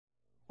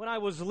When I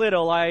was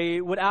little, I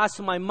would ask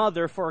my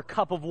mother for a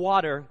cup of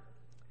water,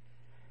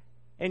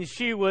 and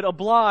she would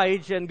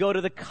oblige and go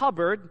to the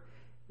cupboard,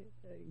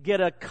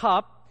 get a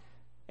cup,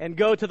 and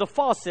go to the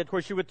faucet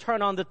where she would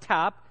turn on the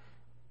tap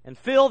and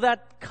fill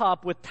that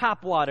cup with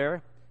tap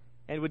water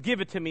and would give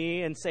it to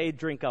me and say,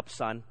 "Drink up,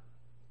 son."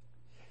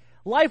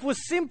 Life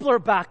was simpler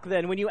back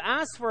then. When you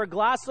asked for a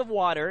glass of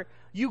water,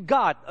 you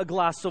got a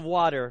glass of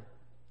water.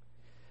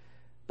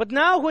 But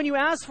now when you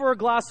ask for a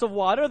glass of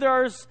water,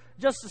 there's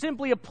just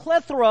simply a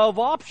plethora of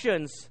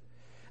options.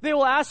 They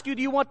will ask you,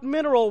 do you want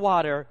mineral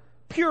water,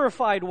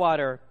 purified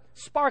water,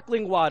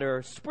 sparkling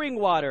water, spring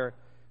water,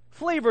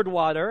 flavored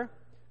water,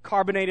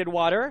 carbonated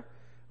water,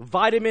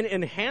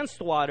 vitamin-enhanced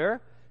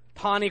water,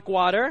 tonic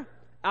water,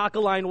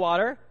 alkaline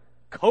water,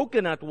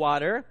 coconut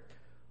water,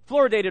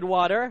 fluoridated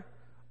water,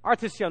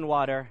 artesian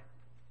water,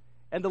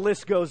 and the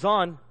list goes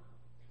on.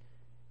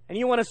 And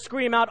you want to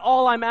scream out,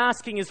 all I'm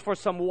asking is for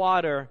some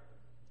water.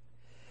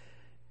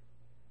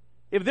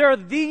 If there are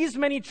these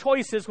many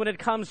choices when it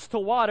comes to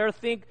water,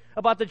 think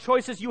about the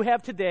choices you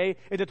have today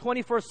in the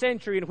 21st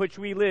century in which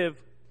we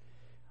live.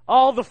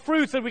 All the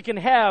fruits that we can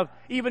have,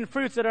 even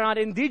fruits that are not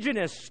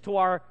indigenous to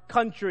our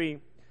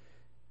country.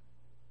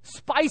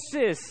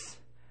 Spices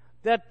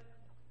that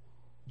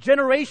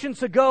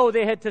generations ago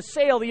they had to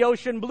sail the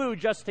ocean blue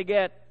just to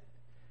get.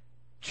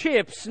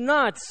 Chips,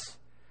 nuts,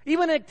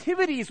 even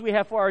activities we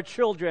have for our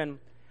children.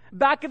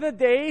 Back in the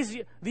days,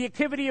 the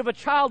activity of a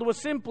child was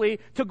simply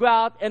to go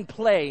out and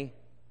play.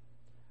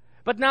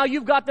 But now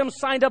you've got them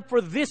signed up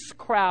for this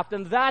craft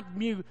and that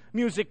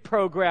music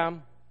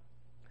program.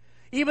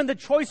 Even the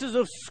choices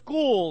of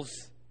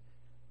schools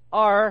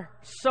are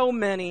so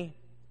many.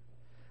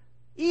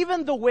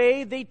 Even the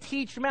way they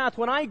teach math.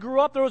 When I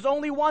grew up, there was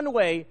only one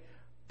way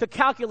to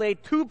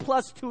calculate 2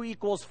 plus 2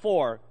 equals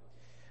 4.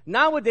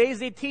 Nowadays,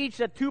 they teach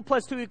that 2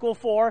 plus 2 equals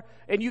 4,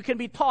 and you can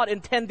be taught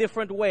in 10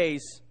 different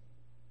ways.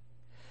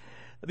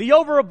 The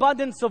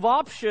overabundance of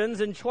options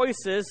and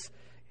choices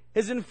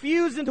has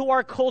infused into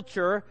our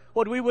culture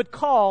what we would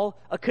call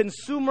a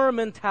consumer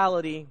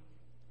mentality.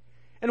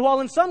 And while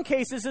in some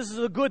cases this is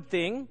a good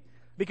thing,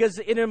 because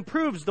it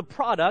improves the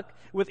product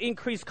with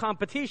increased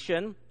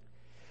competition,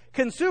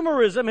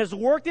 consumerism has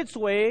worked its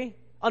way,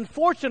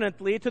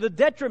 unfortunately, to the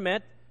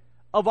detriment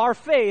of our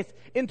faith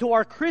into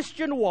our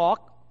Christian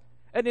walk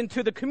and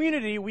into the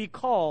community we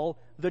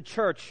call the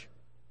church.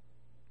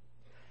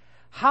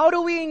 How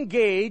do we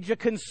engage a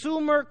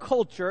consumer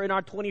culture in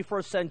our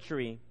 21st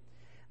century?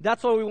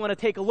 That's what we want to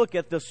take a look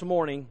at this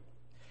morning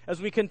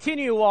as we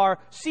continue our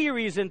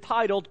series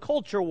entitled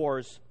Culture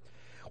Wars.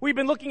 We've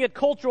been looking at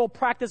cultural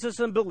practices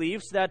and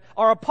beliefs that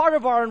are a part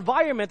of our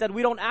environment that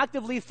we don't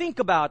actively think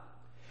about.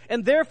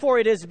 And therefore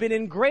it has been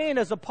ingrained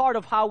as a part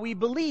of how we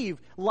believe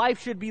life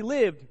should be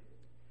lived.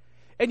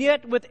 And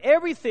yet with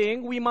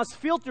everything, we must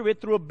filter it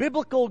through a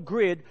biblical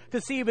grid to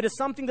see if it is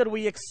something that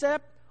we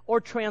accept or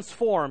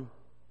transform.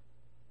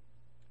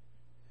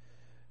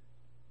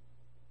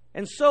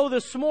 And so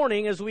this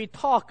morning, as we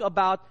talk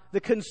about the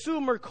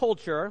consumer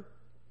culture,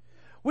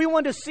 we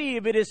want to see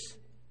if it is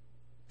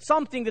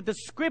something that the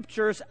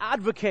Scriptures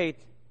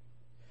advocate.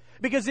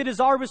 Because it is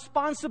our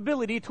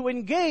responsibility to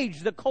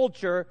engage the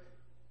culture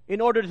in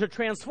order to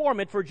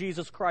transform it for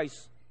Jesus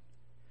Christ.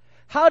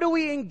 How do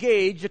we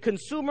engage a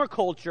consumer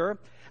culture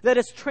that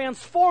has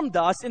transformed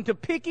us into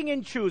picking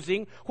and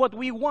choosing what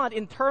we want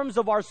in terms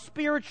of our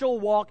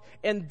spiritual walk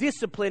and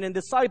discipline and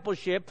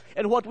discipleship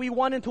and what we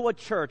want into a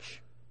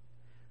church?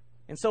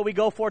 And so we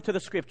go forth to the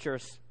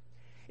Scriptures.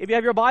 If you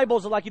have your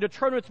Bibles, I'd like you to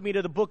turn with me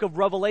to the book of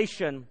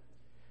Revelation.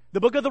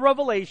 The book of the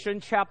Revelation,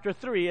 chapter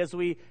 3, as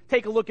we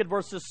take a look at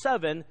verses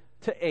 7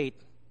 to 8.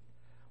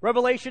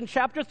 Revelation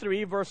chapter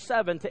 3, verse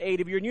 7 to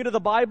 8. If you're new to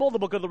the Bible, the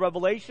book of the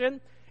Revelation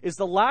is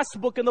the last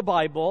book in the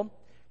Bible,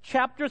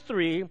 chapter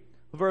 3,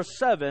 verse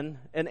 7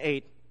 and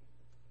 8.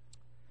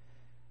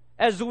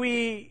 As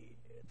we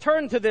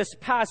turn to this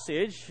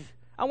passage,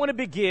 I want to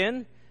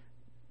begin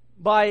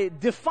by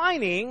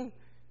defining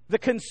the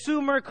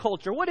consumer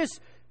culture. What is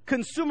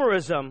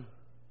consumerism?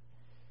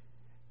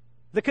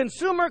 The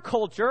consumer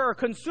culture or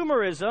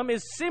consumerism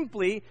is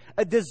simply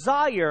a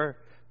desire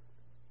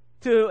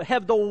to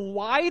have the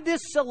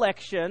widest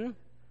selection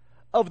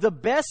of the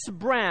best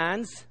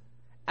brands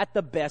at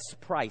the best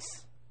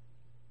price.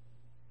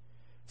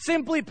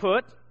 Simply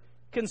put,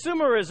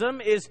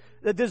 consumerism is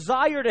the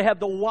desire to have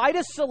the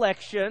widest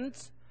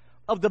selections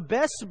of the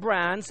best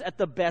brands at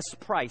the best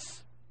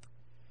price.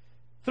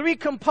 3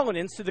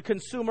 components to the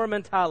consumer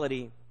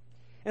mentality.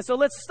 And so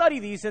let's study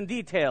these in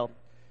detail.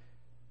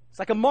 It's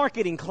like a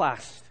marketing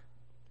class.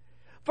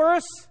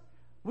 First,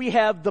 we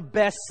have the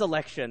best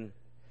selection.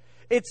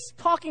 It's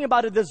talking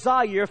about a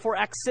desire for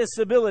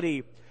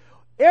accessibility.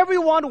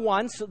 Everyone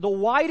wants the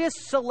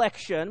widest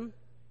selection,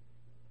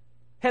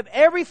 have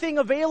everything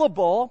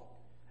available,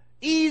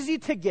 easy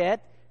to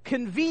get,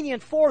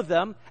 convenient for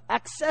them,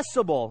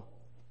 accessible.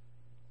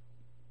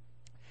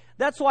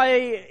 That's why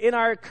in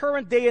our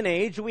current day and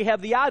age, we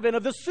have the advent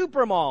of the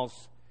super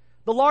malls,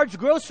 the large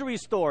grocery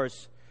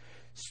stores.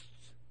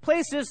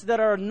 Places that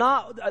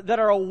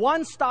are a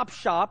one-stop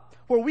shop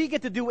where we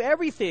get to do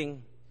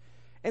everything.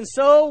 And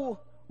so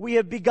we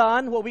have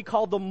begun what we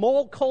call the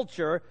mall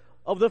culture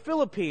of the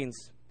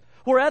Philippines.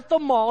 Where at the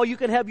mall you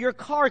can have your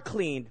car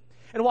cleaned.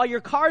 And while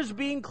your car is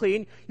being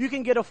cleaned, you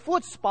can get a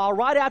foot spa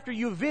right after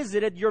you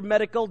visited your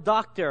medical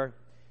doctor.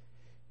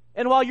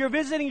 And while you're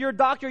visiting your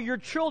doctor, your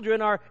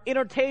children are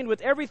entertained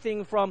with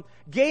everything from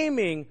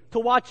gaming to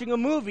watching a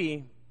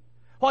movie.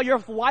 While your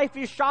wife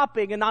is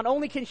shopping, and not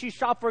only can she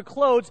shop for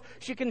clothes,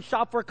 she can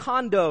shop for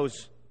condos.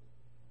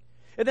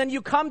 And then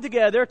you come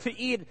together to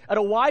eat at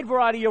a wide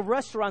variety of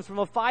restaurants, from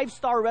a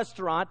 5-star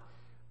restaurant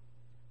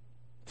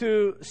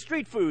to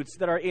street foods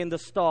that are in the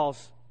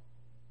stalls.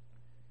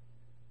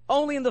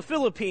 Only in the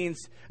Philippines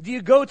do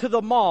you go to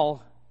the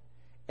mall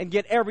and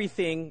get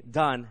everything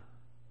done.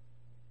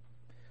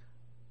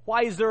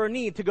 Why is there a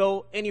need to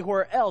go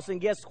anywhere else? And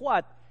guess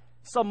what?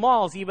 Some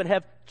malls even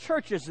have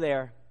churches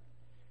there.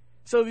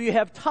 So if you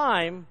have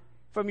time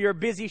from your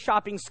busy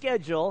shopping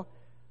schedule,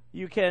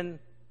 you can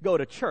go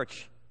to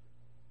church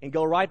and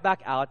go right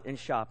back out and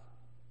shop.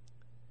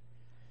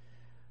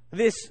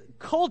 This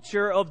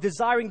culture of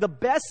desiring the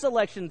best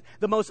selection,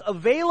 the most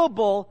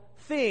available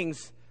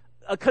things,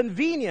 a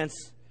convenience,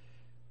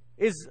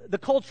 is the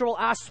cultural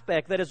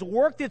aspect that has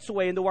worked its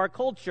way into our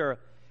culture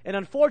and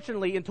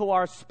unfortunately into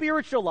our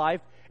spiritual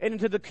life and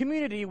into the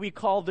community we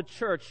call the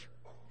church.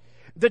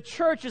 The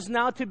church is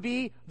now to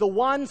be the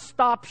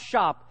one-stop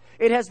shop.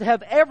 It has to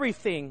have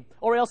everything,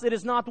 or else it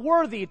is not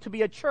worthy to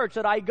be a church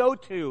that I go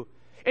to.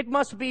 It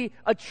must be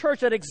a church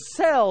that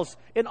excels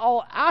in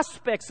all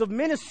aspects of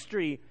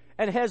ministry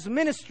and has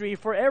ministry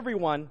for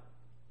everyone.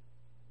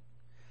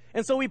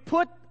 And so we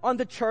put on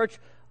the church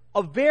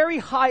a very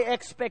high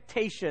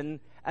expectation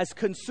as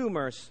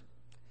consumers.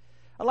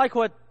 I like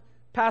what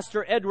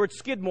Pastor Edward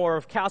Skidmore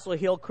of Castle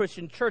Hill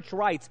Christian Church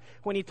writes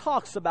when he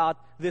talks about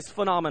this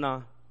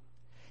phenomena.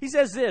 He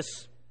says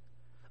this: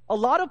 a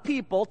lot of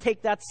people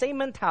take that same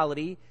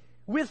mentality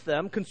with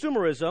them,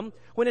 consumerism,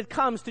 when it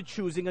comes to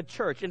choosing a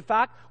church. In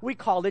fact, we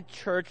call it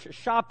church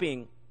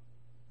shopping.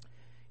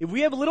 If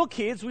we have little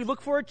kids, we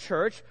look for a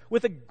church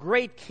with a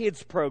great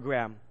kids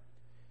program.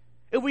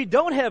 If we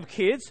don't have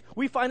kids,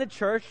 we find a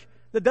church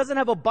that doesn't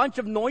have a bunch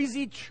of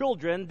noisy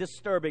children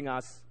disturbing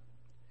us.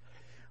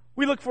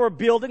 We look for a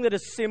building that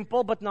is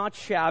simple but not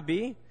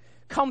shabby,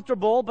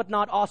 comfortable but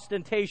not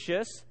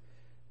ostentatious,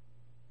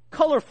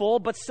 colorful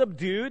but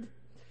subdued,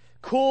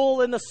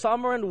 cool in the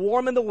summer and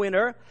warm in the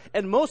winter,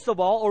 and most of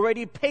all,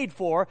 already paid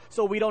for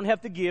so we don't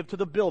have to give to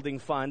the building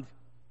fund.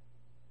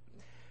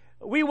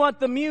 We want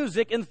the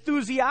music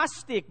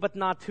enthusiastic but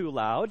not too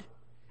loud,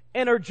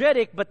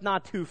 energetic but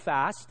not too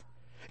fast,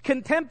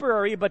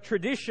 contemporary but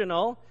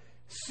traditional,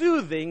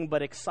 soothing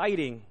but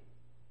exciting.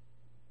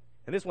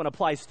 And this one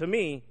applies to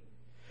me.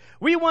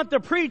 We want the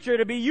preacher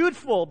to be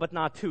youthful but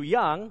not too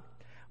young,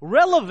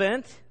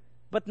 relevant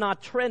but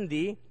not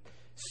trendy,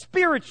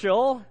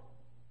 spiritual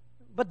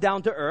but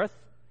down to earth,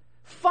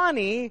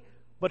 funny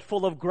but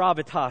full of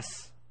gravitas.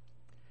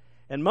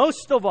 And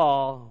most of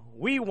all,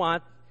 we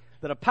want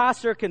that a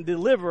pastor can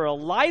deliver a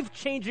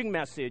life-changing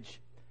message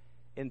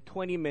in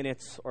 20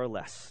 minutes or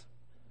less.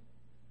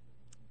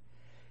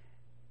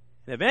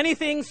 And if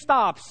anything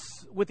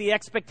stops with the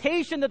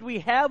expectation that we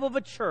have of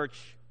a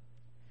church,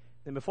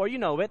 then before you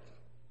know it,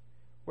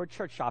 we're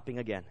church shopping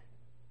again.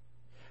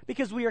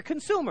 Because we are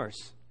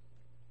consumers.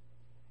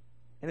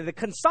 And in the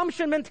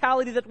consumption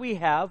mentality that we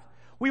have,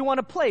 we want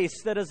a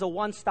place that is a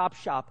one-stop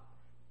shop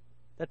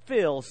that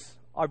fills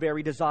our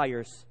very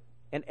desires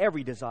and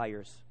every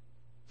desires.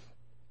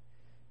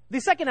 The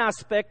second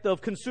aspect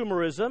of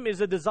consumerism is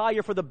a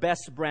desire for the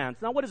best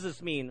brands. Now, what does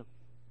this mean?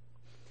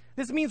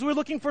 This means we're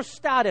looking for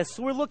status.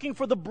 We're looking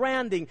for the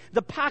branding,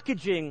 the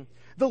packaging,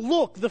 the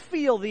look, the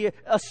feel, the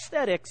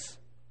aesthetics,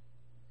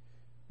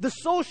 the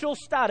social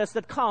status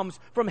that comes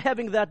from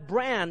having that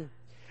brand,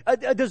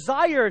 a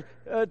desire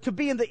to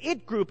be in the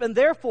it group and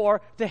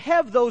therefore to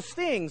have those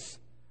things,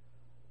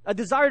 a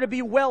desire to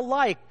be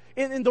well-liked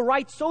in the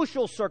right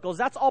social circles.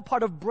 That's all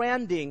part of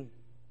branding.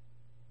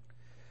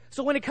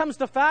 So when it comes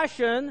to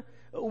fashion,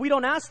 we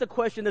don't ask the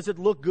question, does it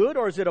look good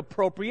or is it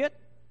appropriate?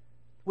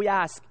 We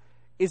ask,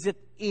 is it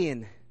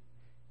in?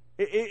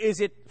 Is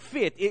it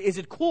fit? Is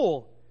it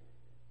cool?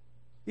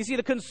 You see,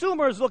 the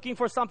consumer is looking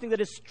for something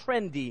that is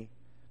trendy.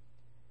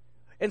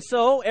 And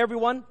so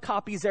everyone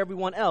copies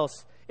everyone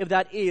else if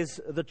that is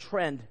the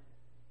trend.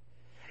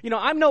 You know,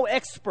 I'm no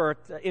expert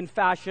in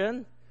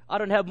fashion. I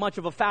don't have much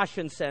of a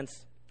fashion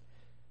sense.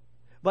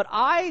 But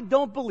I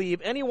don't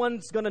believe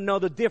anyone's going to know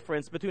the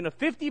difference between a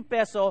 50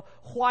 peso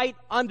white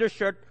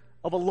undershirt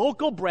of a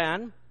local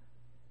brand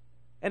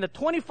and a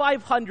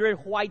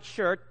 2,500 white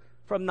shirt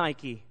from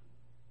Nike.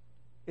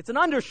 It's an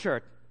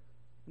undershirt.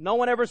 No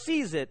one ever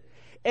sees it.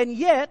 And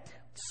yet,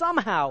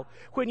 somehow,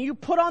 when you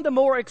put on the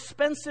more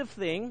expensive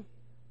thing,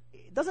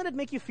 doesn't it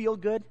make you feel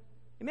good?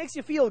 It makes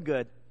you feel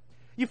good.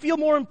 You feel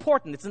more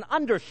important. It's an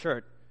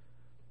undershirt.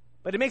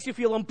 But it makes you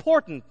feel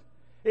important.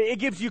 It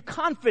gives you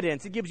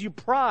confidence. It gives you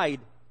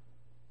pride.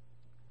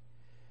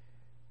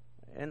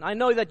 And I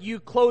know that you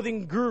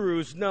clothing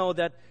gurus know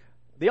that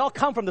they all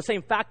come from the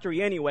same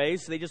factory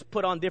anyways. They just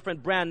put on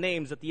different brand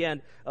names at the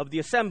end of the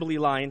assembly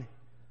line.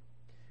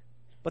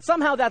 But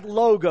somehow that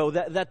logo,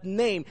 that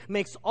name,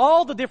 makes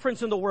all the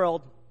difference in the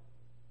world.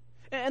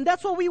 And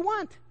that's what we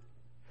want.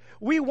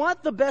 We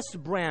want the best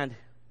brand.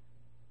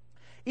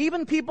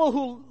 Even people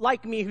who,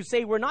 like me, who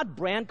say we're not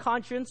brand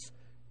conscious,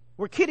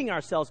 we're kidding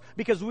ourselves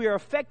because we are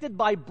affected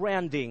by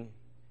branding.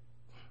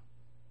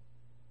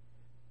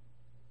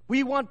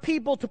 We want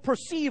people to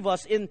perceive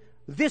us in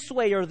this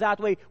way or that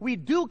way. We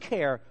do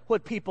care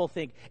what people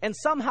think. And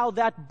somehow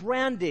that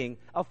branding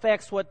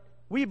affects what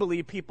we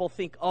believe people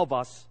think of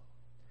us.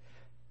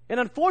 And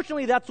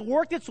unfortunately, that's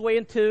worked its way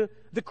into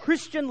the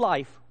Christian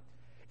life,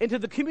 into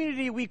the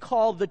community we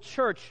call the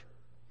church.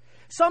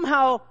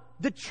 Somehow,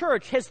 the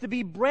church has to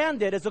be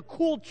branded as a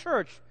cool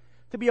church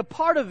to be a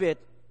part of it.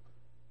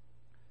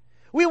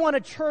 We want a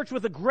church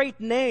with a great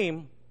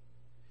name,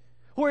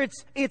 where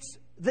it's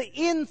the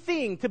in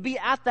thing to be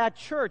at that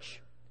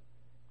church.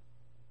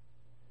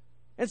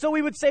 And so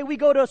we would say we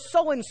go to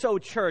so-and-so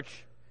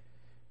church,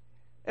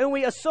 and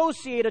we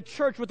associate a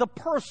church with a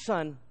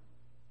person.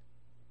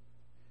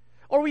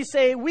 Or we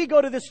say we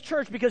go to this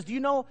church because do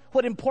you know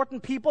what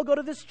important people go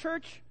to this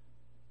church?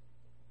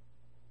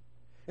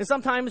 And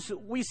sometimes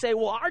we say,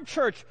 well, our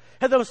church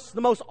has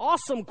the most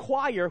awesome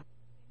choir.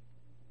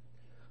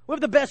 We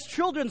have the best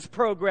children's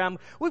program.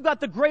 We've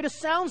got the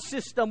greatest sound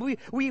system. We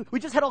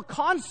just had a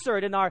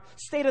concert in our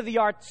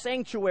state-of-the-art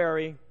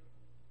sanctuary.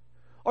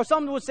 Or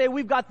someone would say,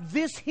 we've got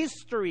this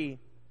history.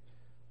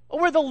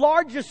 Or we're the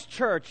largest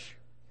church.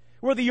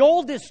 We're the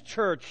oldest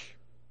church.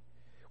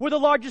 We're the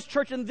largest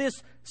church in this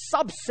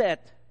subset.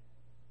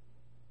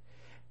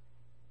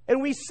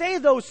 And we say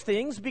those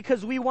things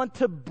because we want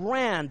to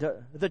brand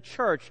the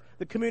church,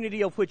 the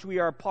community of which we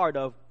are a part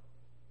of.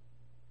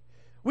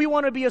 We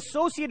want to be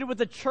associated with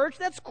a church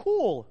that's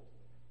cool.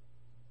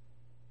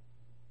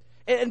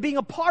 And being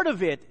a part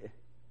of it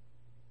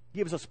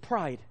gives us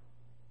pride.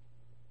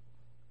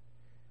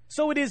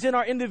 So it is in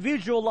our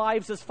individual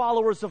lives as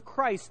followers of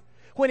Christ.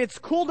 When it's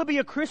cool to be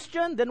a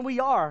Christian, then we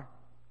are.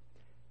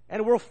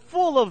 And we're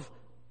full of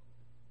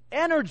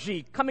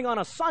energy coming on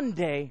a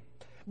Sunday.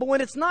 But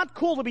when it's not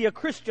cool to be a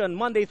Christian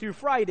Monday through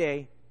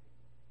Friday,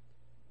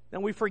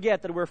 then we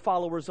forget that we're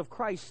followers of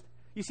Christ.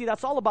 You see,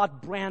 that's all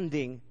about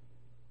branding.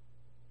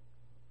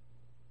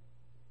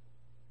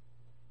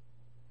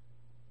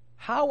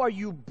 How are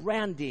you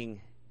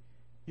branding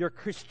your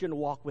Christian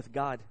walk with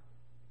God?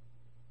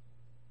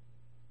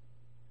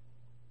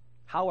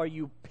 How are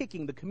you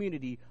picking the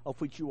community of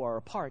which you are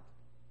a part?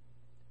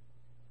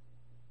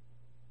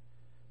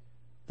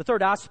 The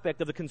third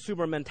aspect of the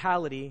consumer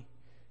mentality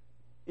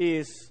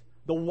is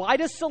the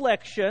widest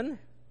selection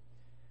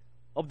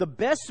of the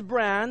best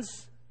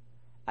brands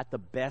at the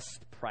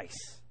best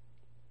price.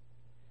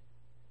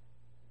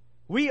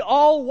 We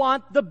all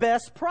want the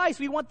best price.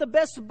 We want the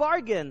best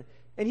bargain.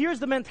 And here's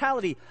the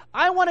mentality.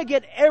 I want to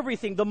get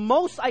everything, the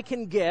most I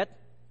can get,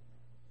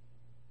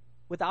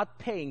 without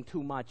paying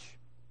too much.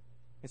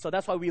 And so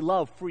that's why we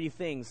love free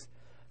things.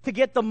 To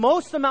get the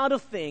most amount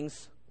of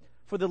things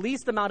for the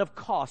least amount of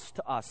cost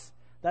to us.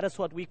 That is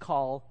what we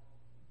call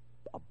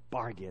a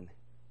bargain.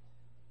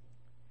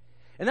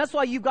 And that's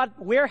why you've got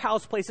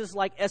warehouse places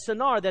like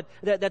S&R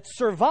that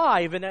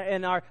survive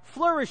and are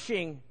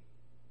flourishing.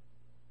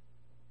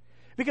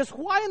 Because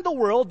why in the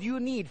world do you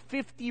need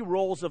 50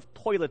 rolls of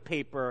toilet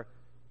paper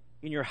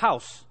in your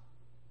house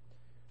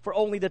for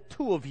only the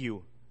two of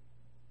you?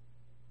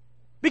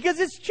 Because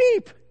it's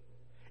cheap.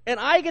 And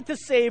I get to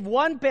save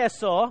 1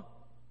 peso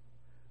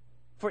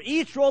for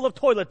each roll of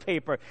toilet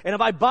paper. And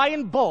if I buy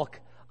in bulk,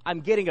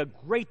 I'm getting a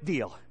great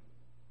deal.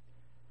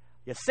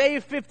 You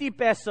save 50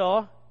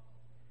 peso,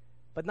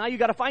 but now you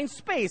got to find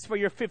space for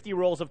your 50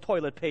 rolls of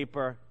toilet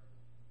paper.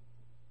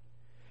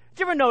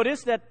 Did you ever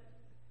notice that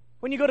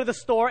when you go to the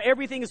store,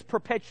 everything is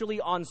perpetually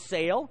on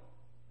sale?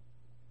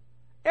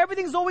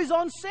 Everything's always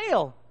on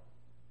sale.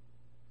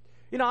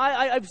 You know,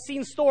 I've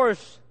seen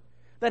stores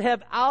that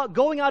have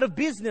going out of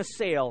business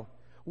sale.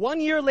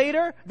 1 year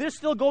later, they're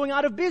still going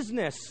out of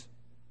business,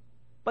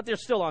 but they're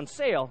still on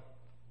sale.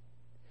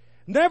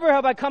 Never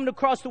have I come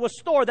across to a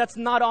store that's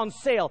not on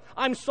sale.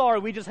 I'm sorry,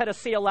 we just had a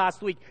sale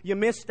last week. You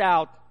missed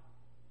out.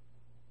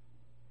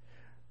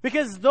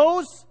 Because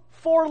those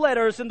 4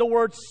 letters in the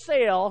word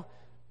sale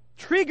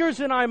triggers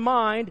in our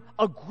mind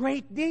a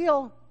great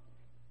deal.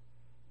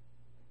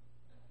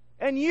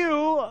 And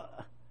you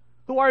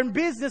who are in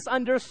business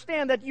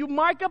understand that you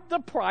mark up the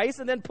price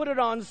and then put it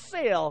on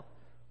sale.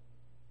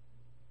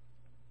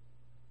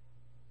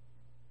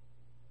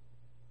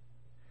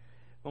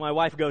 When my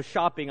wife goes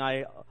shopping,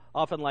 I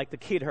often like to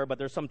kid her, but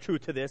there's some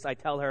truth to this. I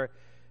tell her,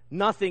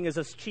 nothing is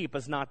as cheap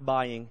as not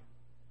buying.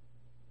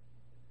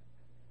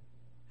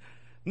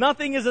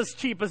 Nothing is as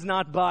cheap as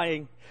not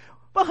buying.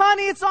 But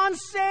honey, it's on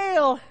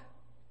sale.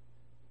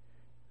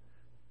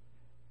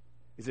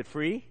 Is it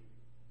free?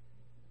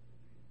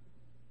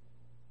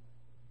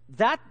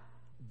 That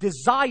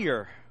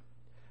desire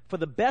for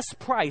the best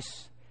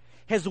price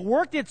has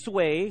worked its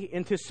way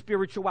into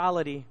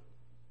spirituality.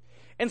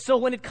 And so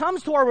when it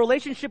comes to our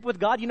relationship with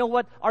God, you know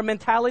what our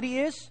mentality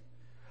is?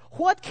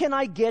 What can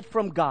I get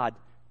from God?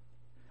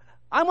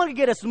 I'm going to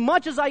get as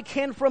much as I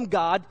can from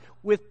God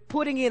with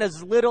putting in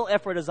as little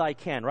effort as I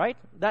can, right?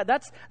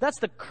 That's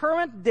the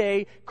current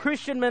day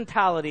Christian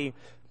mentality.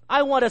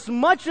 I want as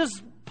much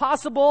as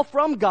possible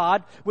from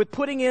God with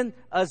putting in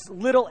as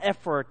little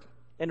effort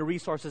and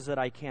resources that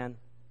I can.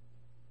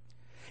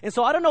 And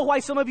so I don't know why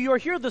some of you are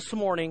here this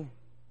morning.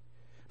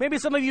 Maybe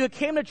some of you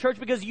came to church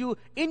because you,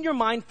 in your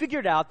mind,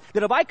 figured out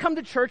that if I come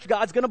to church,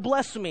 God's going to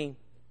bless me.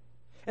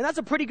 And that's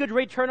a pretty good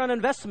return on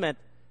investment.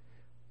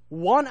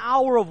 1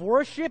 hour of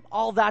worship,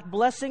 all that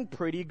blessing,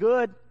 pretty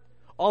good.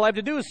 All I have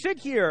to do is sit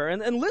here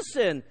and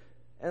listen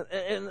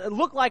and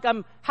look like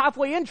I'm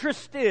halfway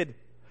interested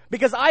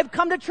because I've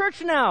come to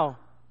church now.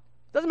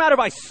 Doesn't matter if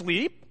I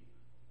sleep.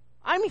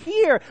 I'm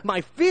here.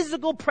 My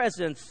physical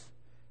presence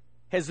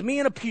has me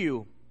in a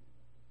pew.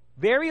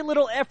 Very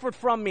little effort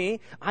from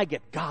me. I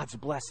get God's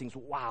blessings.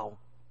 Wow.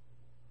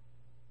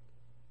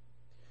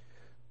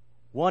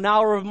 1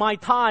 hour of my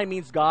time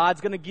means God's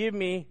going to give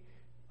me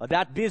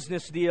that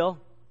business deal.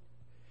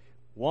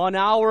 1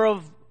 hour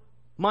of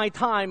my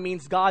time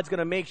means God's going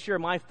to make sure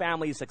my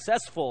family is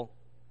successful.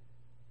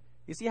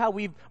 You see how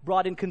we've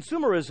brought in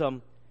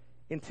consumerism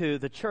into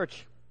the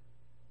church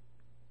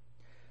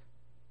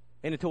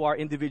and into our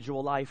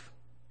individual life.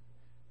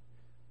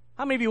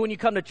 How many of you, when you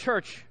come to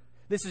church,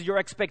 this is your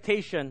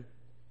expectation?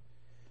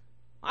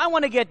 I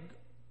want to get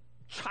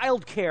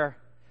childcare.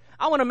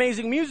 I want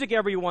amazing music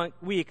every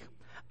week.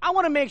 I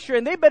want to make sure,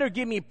 and they better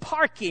give me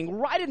parking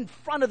right in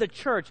front of the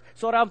church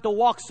so I don't have to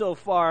walk so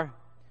far.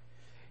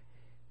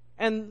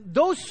 And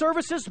those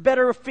services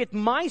better fit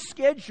my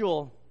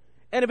schedule.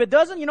 And if it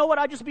doesn't, you know what?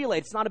 I'll just be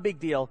late. It's not a big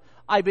deal.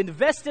 I've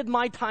invested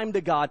my time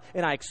to God,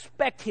 and I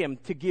expect Him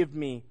to give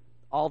me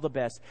all the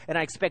best. And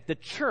I expect the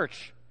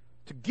church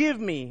to give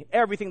me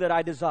everything that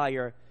I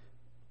desire.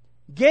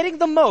 Getting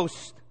the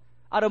most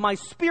out of my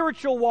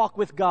spiritual walk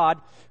with God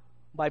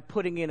by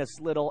putting in as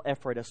little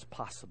effort as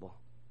possible.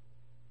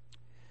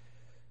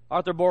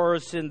 Arthur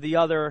Boris, in the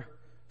other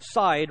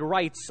side,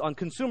 writes on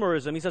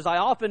consumerism. He says, I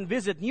often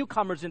visit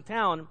newcomers in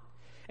town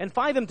and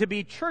find them to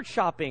be church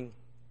shopping.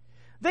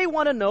 They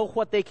want to know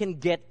what they can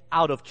get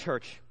out of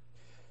church.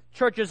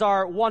 Churches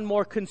are one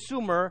more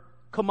consumer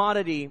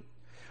commodity.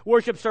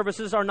 Worship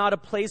services are not a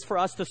place for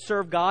us to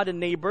serve God and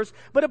neighbors,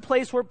 but a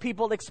place where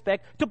people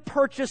expect to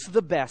purchase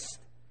the best.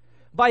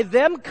 By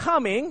them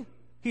coming,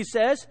 he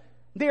says,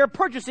 they are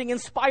purchasing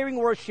inspiring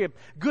worship,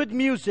 good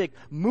music,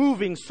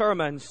 moving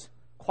sermons,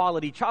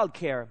 quality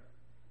childcare.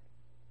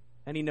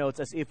 And he notes,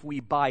 as if we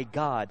buy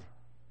God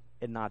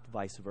and not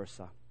vice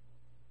versa.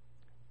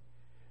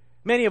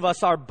 Many of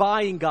us are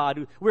buying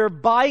God. We're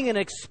buying an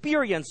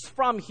experience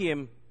from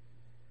Him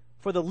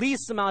for the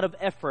least amount of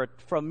effort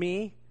from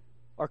me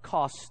or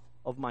cost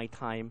of my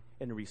time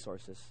and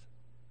resources.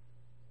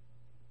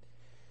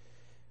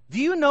 Do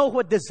you know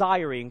what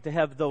desiring to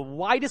have the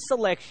widest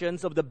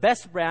selections of the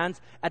best brands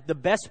at the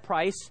best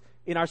price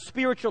in our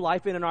spiritual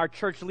life and in our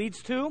church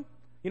leads to?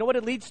 You know what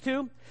it leads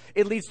to?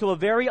 It leads to a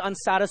very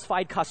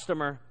unsatisfied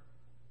customer.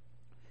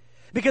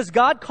 Because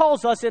God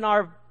calls us in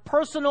our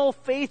personal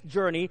faith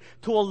journey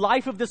to a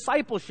life of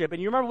discipleship.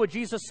 And you remember what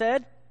Jesus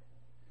said?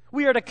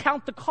 We are to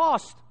count the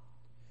cost.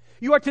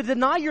 You are to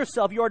deny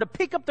yourself. You are to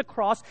pick up the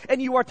cross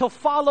and you are to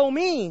follow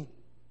me.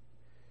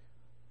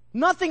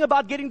 Nothing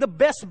about getting the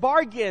best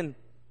bargain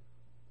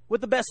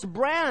with the best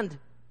brand.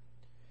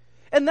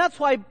 And that's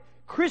why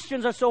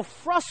Christians are so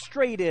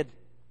frustrated.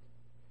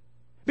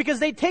 Because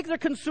they take their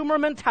consumer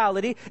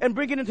mentality and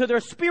bring it into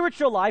their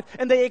spiritual life,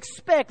 and they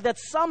expect that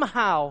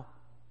somehow,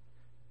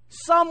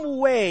 some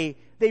way,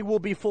 they will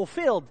be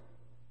fulfilled.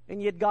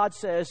 And yet God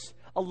says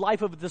a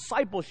life of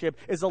discipleship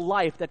is a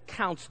life that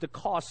counts the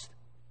cost.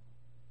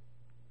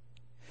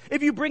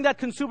 If you bring that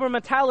consumer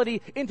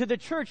mentality into the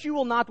church, you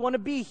will not want to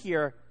be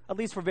here, at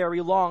least for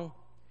very long.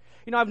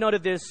 You know, I've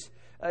noted this.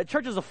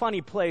 Church is a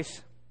funny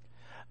place.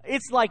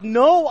 It's like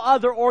no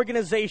other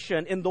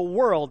organization in the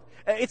world.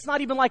 It's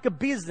not even like a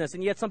business,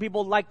 and yet some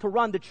people like to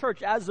run the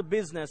church as a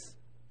business.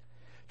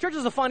 Church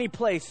is a funny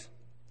place.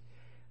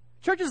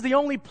 Church is the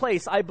only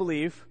place, I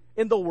believe,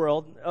 in the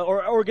world,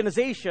 or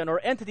organization or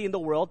entity in the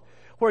world,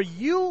 where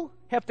you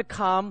have to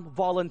come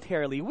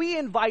voluntarily. We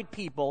invite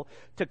people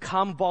to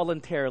come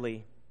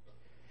voluntarily.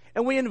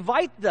 And we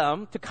invite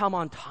them to come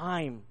on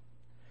time.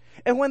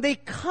 And when they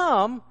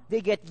come,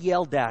 they get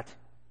yelled at.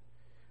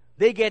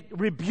 They get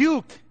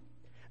rebuked.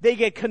 They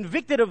get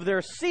convicted of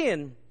their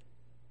sin.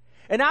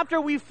 And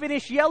after we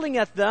finish yelling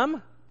at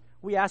them,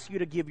 we ask you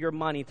to give your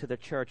money to the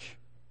church.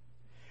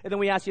 And then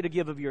we ask you to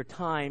give of your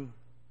time.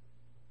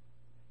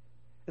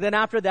 And then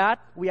after that,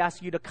 we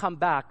ask you to come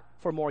back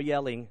for more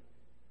yelling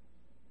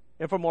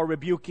and for more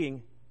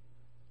rebuking.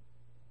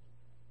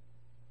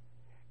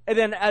 And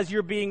then as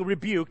you're being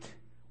rebuked,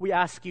 we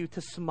ask you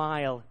to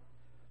smile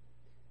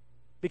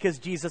because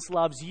Jesus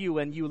loves you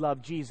and you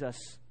love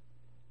Jesus.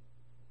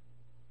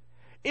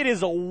 It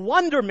is a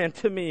wonderment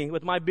to me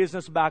with my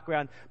business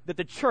background that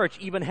the church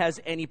even has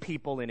any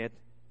people in it.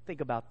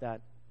 Think about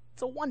that.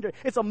 It's a wonder.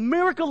 It's a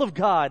miracle of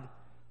God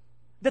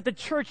that the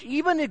church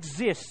even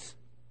exists.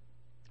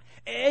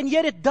 And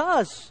yet it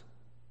does.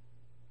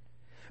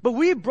 But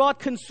we brought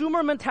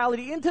consumer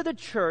mentality into the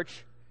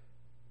church,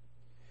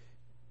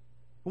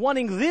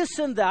 wanting this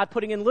and that,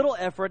 putting in little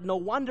effort. No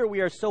wonder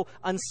we are so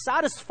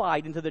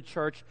unsatisfied into the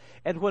church.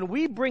 And when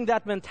we bring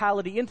that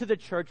mentality into the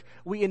church,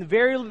 we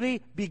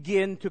invariably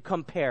begin to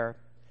compare.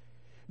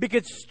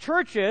 Because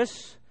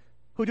churches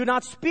who do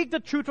not speak the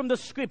truth from the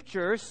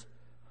Scriptures,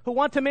 who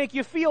want to make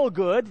you feel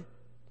good,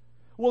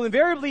 will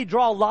invariably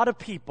draw a lot of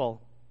people.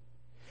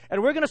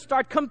 And we're going to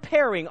start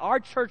comparing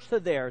our church to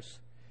theirs.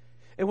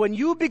 And when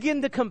you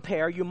begin to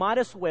compare, you might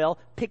as well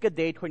pick a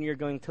date when you're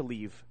going to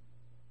leave.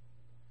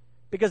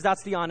 Because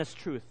that's the honest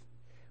truth.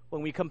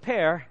 When we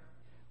compare,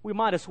 we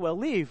might as well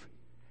leave.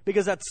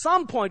 Because at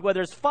some point,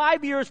 whether it's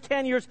 5 years,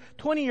 10 years,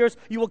 20 years,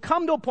 you will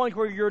come to a point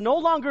where you're no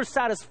longer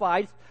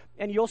satisfied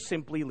and you'll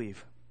simply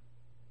leave.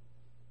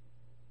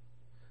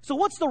 So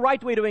what's the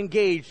right way to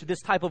engage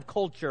this type of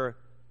culture?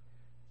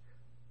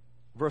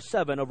 Verse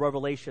 7 of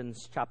Revelation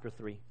chapter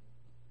 3.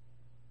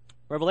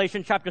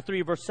 Revelation chapter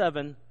 3, verse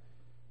 7.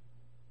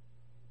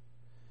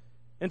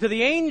 And to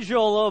the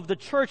angel of the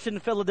church in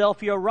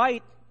Philadelphia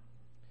write,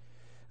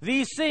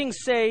 these things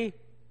say,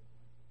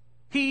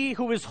 he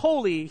who is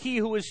holy, he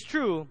who is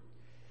true,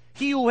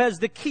 he who has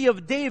the key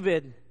of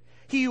David,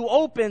 he who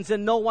opens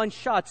and no one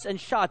shuts,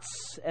 and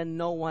shuts and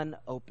no one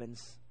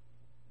opens.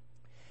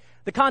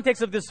 The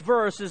context of this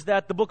verse is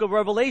that the book of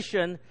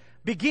Revelation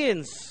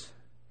begins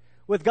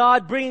with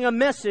God bringing a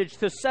message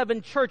to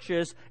 7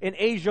 churches in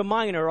Asia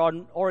Minor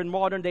or in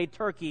modern-day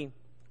Turkey.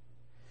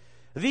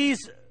 These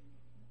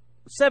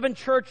 7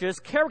 churches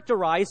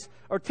characterize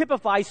or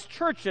typifies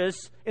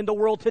churches in the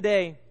world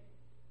today.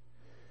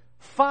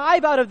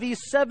 5 out of these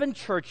 7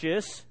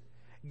 churches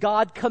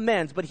God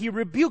commends, but He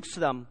rebukes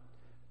them.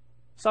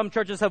 Some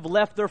churches have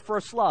left their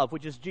first love,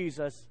 which is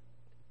Jesus.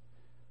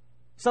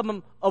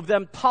 Some of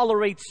them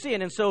tolerate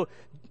sin, and so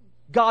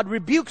God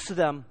rebukes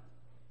them.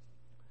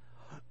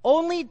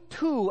 Only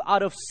 2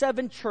 out of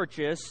 7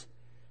 churches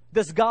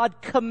does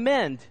God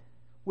commend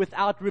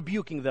without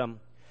rebuking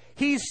them.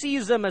 He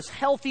sees them as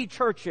healthy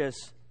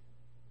churches.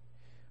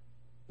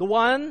 The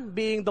one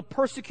being the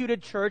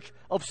persecuted church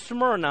of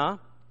Smyrna,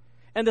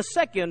 and the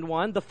second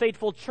one, the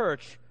faithful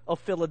church of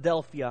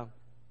Philadelphia.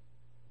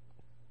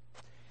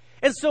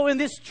 And so in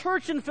this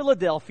church in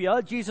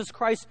Philadelphia, Jesus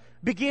Christ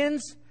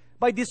begins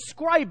by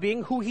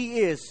describing who He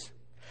is.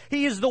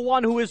 He is the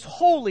one who is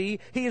holy.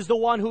 He is the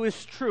one who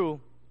is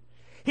true.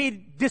 He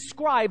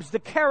describes the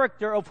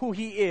character of who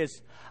He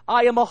is.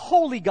 I am a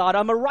holy God.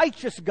 I'm a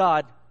righteous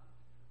God.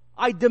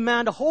 I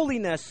demand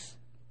holiness.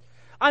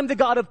 I'm the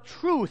God of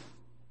truth.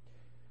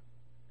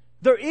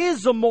 There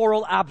is a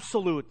moral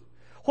absolute.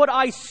 What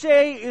I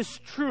say is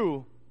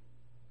true.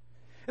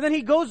 And then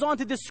He goes on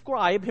to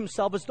describe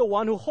Himself as the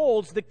one who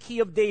holds the key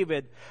of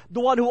David,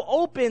 the one who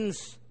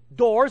opens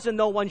doors and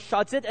no one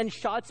shuts it, and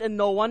shuts and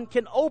no one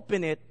can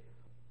open it.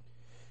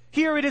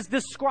 Here it is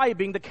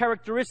describing the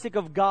characteristic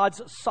of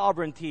God's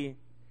sovereignty,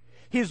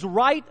 His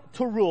right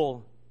to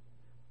rule.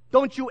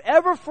 Don't you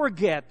ever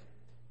forget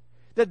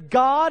that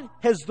God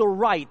has the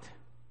right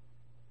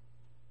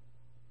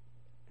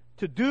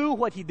to do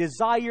what He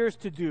desires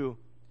to do.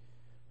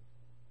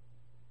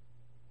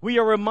 We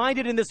are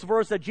reminded in this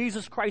verse that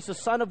Jesus Christ, the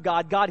Son of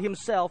God, God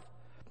Himself,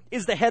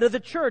 is the head of the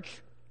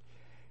church.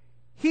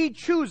 He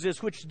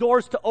chooses which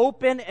doors to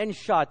open and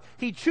shut.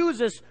 He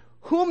chooses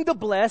whom to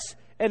bless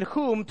and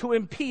whom to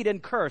impede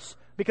and curse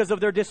because of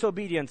their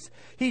disobedience.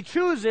 He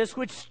chooses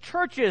which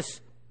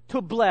churches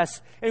to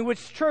bless and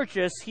which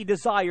churches He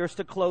desires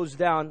to close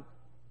down.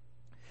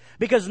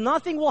 Because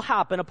nothing will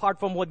happen apart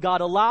from what God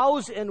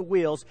allows and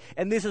wills.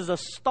 And this is a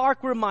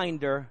stark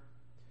reminder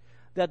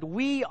that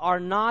we are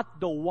not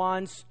the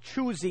ones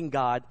choosing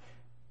God.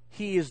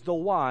 He is the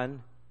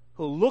one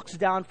who looks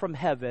down from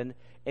heaven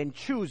and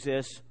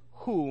chooses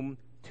whom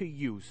to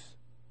use.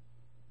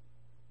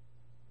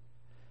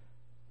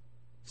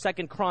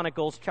 2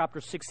 Chronicles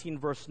chapter 16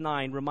 verse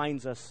 9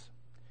 reminds us,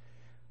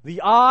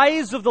 the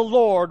eyes of the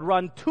Lord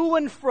run to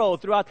and fro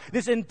throughout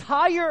this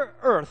entire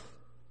earth,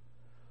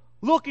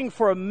 looking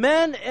for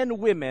men and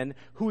women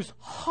whose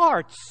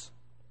hearts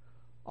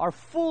are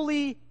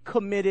fully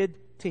committed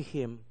to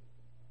Him.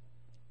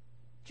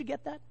 Did you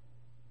get that?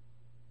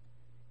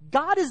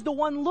 God is the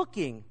one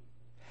looking.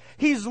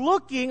 He's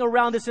looking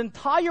around this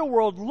entire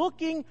world,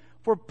 looking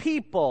for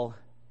people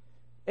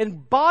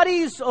and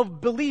bodies of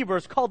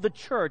believers called the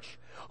church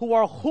who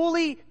are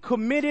wholly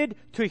committed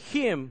to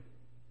Him,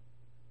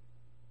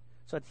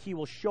 so that He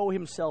will show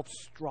Himself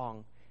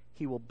strong.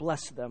 He will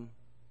bless them.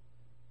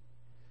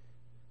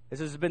 As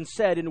has been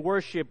said in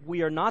worship,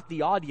 we are not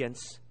the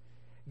audience.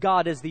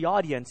 God is the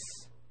audience,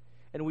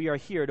 and we are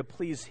here to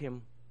please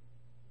Him.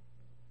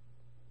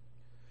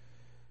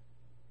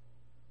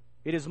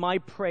 It is my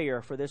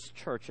prayer for this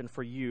church and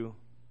for you,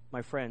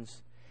 my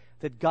friends,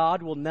 that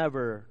God will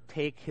never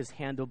take His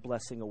hand of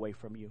blessing away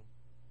from you.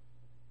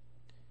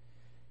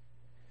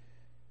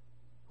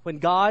 When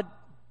God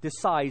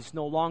decides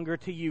no longer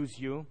to use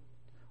you,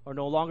 or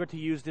no longer to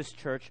use this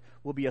church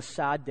will be a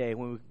sad day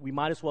when we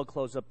might as well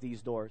close up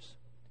these doors.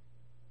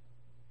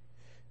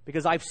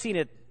 Because I've seen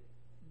it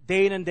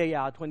day in and day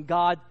out when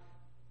God,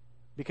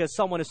 because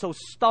someone is so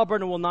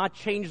stubborn and will not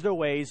change their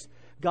ways,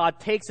 God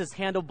takes His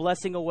hand of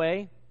blessing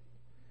away.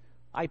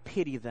 I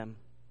pity them.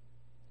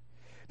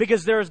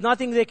 Because there is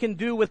nothing they can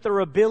do with their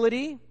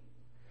ability.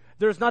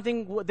 There's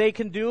nothing they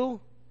can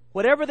do.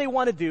 Whatever they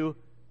want to do,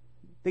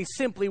 they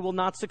simply will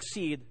not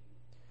succeed.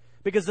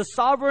 Because the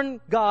sovereign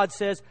God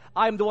says,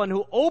 I'm the one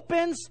who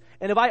opens,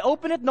 and if I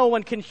open it, no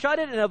one can shut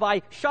it, and if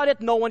I shut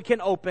it, no one can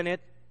open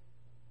it.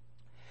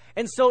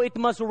 And so it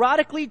must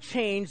radically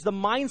change the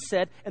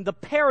mindset and the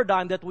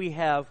paradigm that we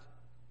have.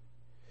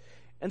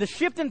 And the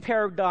shift in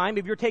paradigm,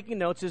 if you're taking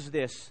notes, is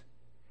this: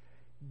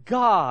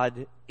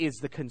 God is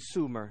the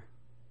consumer.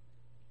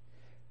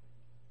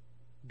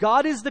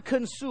 God is the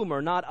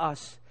consumer, not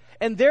us.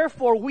 And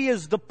therefore, we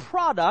as the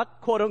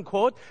product, quote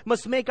unquote,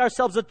 must make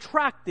ourselves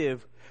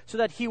attractive so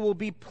that He will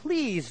be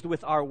pleased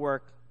with our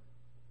work.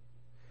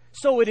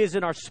 So it is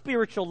in our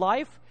spiritual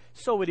life,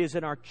 so it is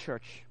in our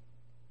church.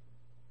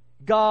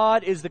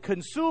 God is the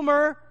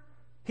consumer.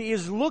 He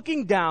is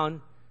looking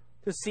down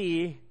to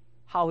see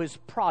how His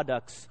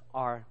products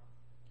are.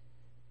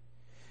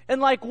 And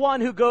like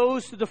one who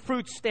goes to the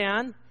fruit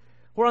stand,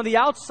 where on the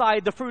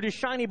outside the fruit is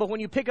shiny, but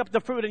when you pick up the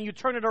fruit and you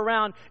turn it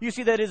around, you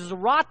see that it is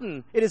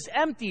rotten. It is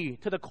empty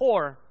to the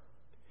core.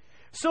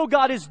 So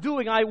God is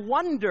doing. I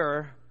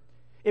wonder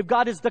if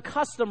God is the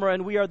customer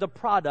and we are the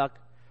product.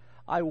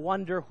 I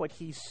wonder what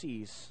He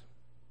sees.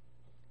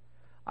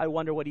 I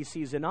wonder what He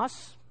sees in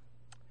us,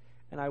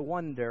 and I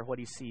wonder what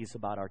He sees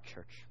about our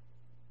church.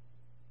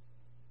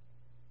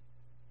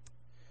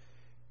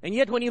 And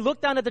yet when He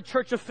looked down at the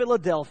church of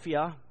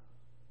Philadelphia,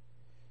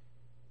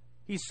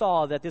 He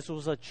saw that this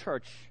was a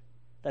church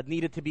that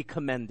needed to be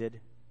commended.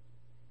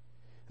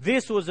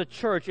 This was a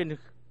church in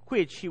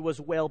which He was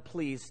well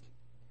pleased.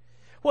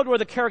 What were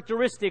the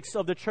characteristics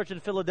of the church in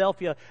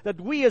Philadelphia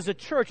that we as a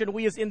church and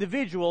we as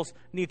individuals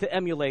need to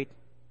emulate?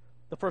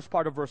 The first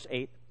part of verse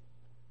 8.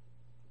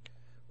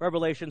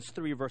 Revelations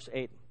 3, verse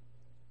 8.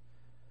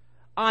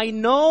 I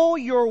know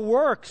your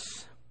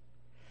works.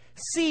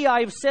 See, I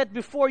have set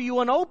before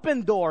you an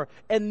open door,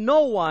 and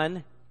no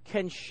one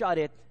can shut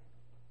it.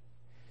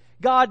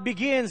 God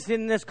begins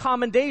in this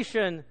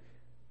commendation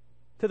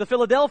to the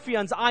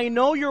Philadelphians. I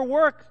know your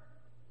work.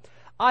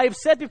 I have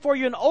set before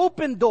you an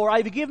open door. I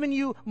have given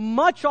you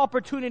much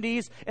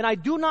opportunities, and I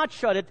do not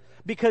shut it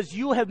because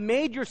you have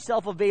made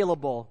yourself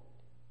available.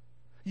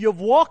 You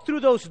have walked through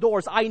those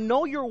doors. I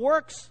know your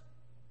works.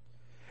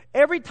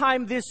 Every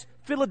time this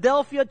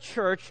Philadelphia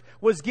church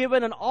was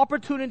given an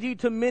opportunity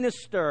to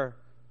minister,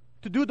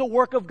 to do the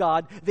work of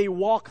God, they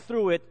walked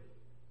through it.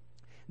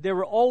 They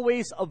were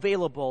always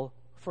available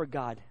for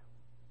God.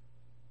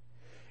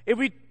 If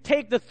we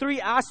take the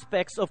three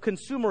aspects of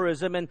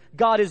consumerism, and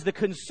God is the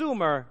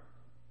consumer,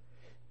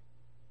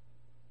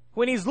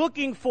 when He's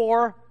looking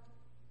for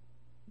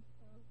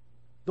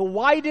the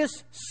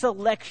widest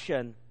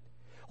selection,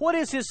 what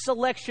is His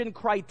selection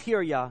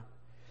criteria?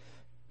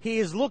 He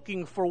is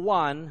looking for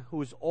one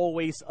who is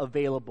always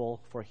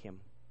available for Him.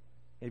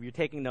 If you're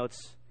taking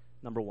notes,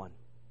 number one.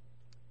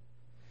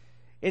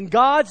 In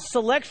God's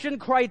selection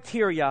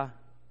criteria,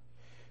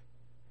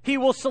 He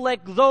will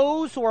select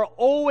those who are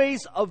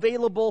always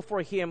available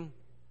for Him.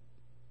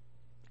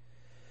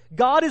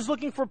 God is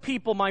looking for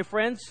people, my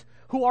friends,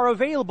 who are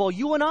available,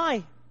 you and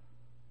I.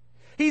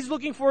 He's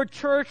looking for a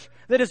church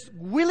that is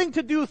willing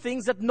to do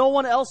things that no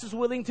one else is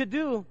willing to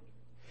do.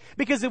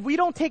 Because if we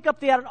don't take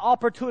up that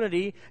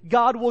opportunity,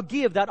 God will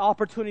give that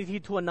opportunity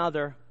to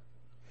another.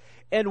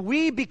 And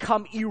we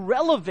become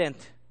irrelevant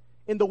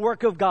in the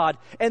work of God.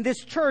 And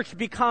this church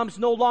becomes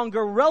no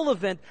longer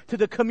relevant to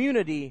the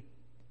community.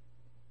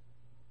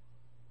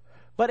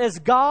 But as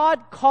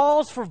God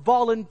calls for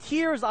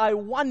volunteers, I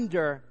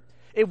wonder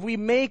if we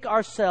make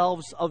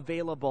ourselves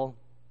available.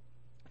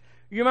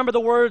 You remember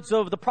the words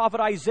of the prophet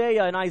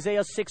Isaiah in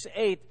Isaiah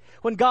 6:8,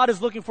 when God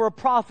is looking for a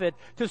prophet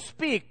to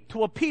speak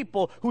to a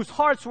people whose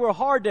hearts were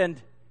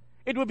hardened.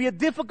 It would be a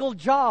difficult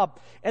job.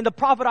 And the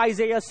prophet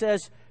Isaiah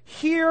says,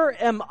 "Here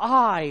am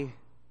I,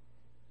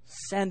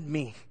 send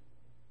me."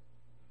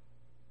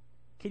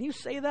 Can you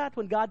say that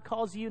when God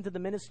calls you into the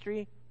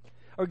ministry?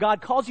 Or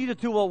God calls you to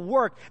do a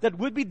work that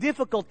would be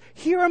difficult.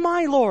 Here am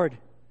I, Lord.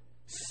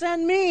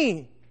 Send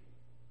me.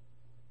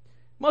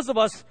 Most of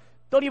us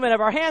don't even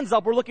have our hands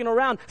up. We're looking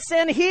around.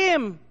 Send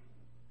him.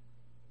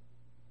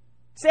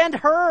 Send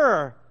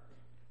her.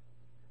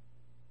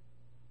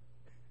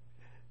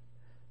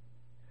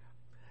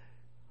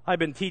 I've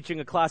been teaching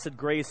a class at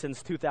Grace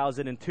since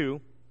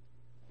 2002.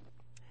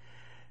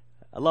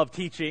 I love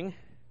teaching.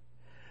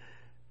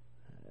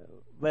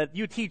 But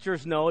you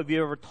teachers know, if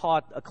you ever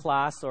taught a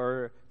class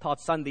or taught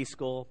Sunday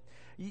school,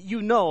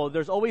 you know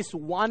there's always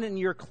one in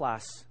your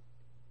class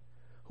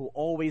who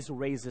always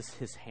raises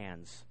his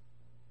hands.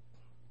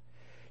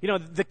 You know,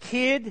 the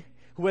kid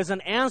who has an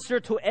answer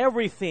to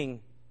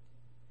everything.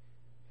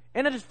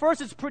 And at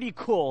first it's pretty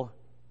cool.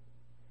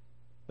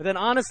 But then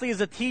honestly, as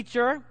a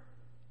teacher,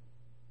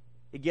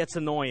 it gets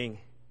annoying.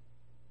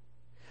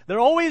 They're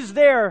always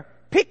there,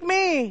 pick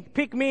me,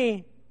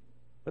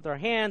 with their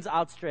hands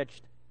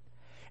outstretched.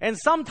 And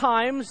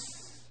sometimes,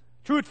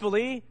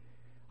 truthfully,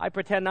 I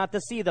pretend not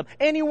to see them.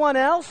 Anyone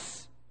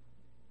else?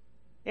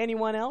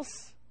 Anyone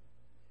else?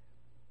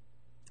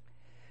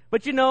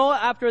 But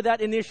after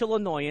that initial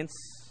annoyance,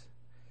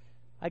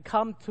 I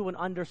come to an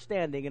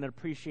understanding and an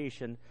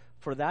appreciation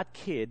for that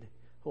kid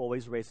who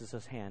always raises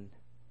his hand.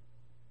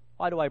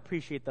 Why do I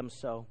appreciate them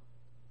so?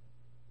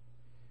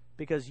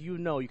 Because you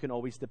can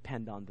always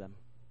depend on them.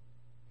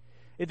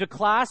 If the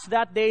class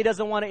that day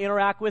doesn't want to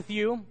interact with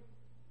you,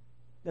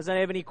 doesn't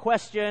have any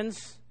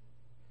questions,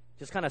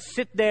 just kind of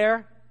sit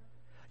there,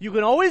 you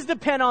can always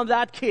depend on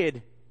that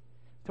kid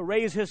to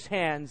raise his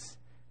hands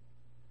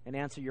and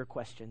answer your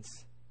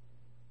questions.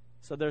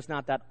 So there's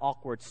not that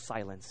awkward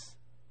silence.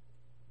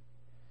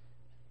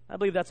 I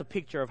believe that's a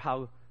picture of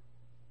how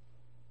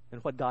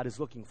and what God is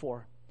looking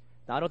for.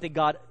 Now, I don't think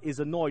God is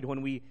annoyed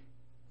when we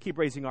keep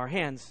raising our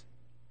hands.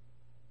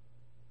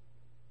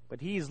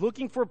 But He is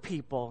looking for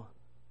people.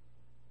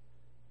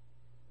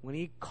 When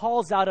He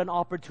calls out an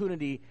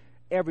opportunity,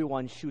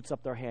 everyone shoots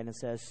up their hand and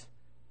says,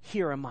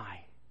 "Here am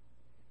I.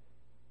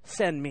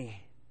 Send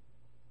me."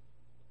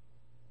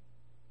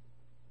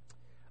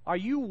 Are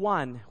you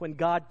one when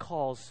God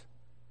calls,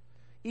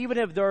 even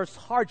if there's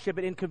hardship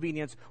and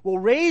inconvenience, will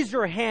raise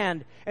your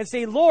hand and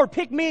say, "Lord,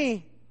 pick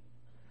me"?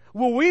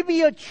 Will we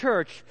be a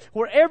church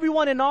where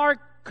everyone in our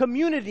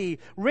community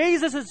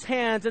raises his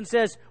hands and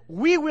says,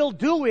 "We will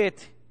do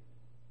it"?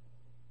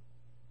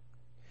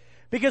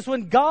 Because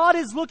when God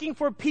is looking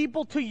for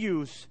people to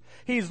use,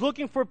 He's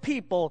looking for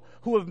people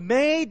who have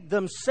made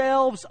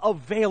themselves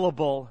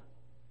available.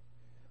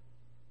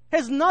 It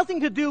has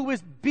nothing to do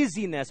with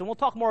busyness, and we'll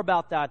talk more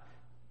about that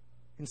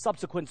in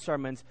subsequent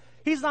sermons.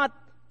 He's not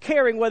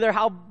caring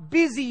how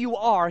busy you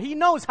are. He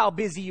knows how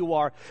busy you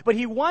are, but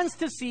He wants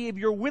to see if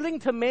you're willing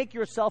to make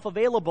yourself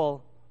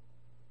available.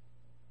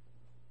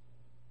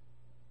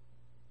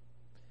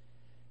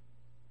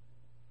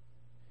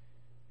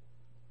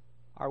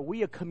 Are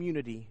we a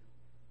community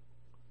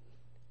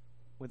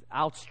with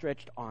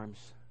outstretched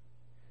arms,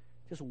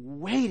 just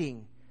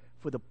waiting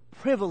for the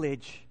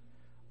privilege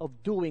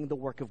of doing the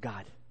work of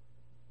God?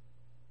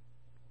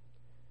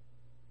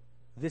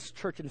 This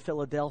church in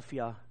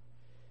Philadelphia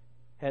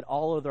had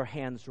all of their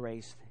hands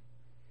raised.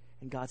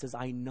 And God says,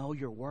 "I know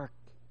your work.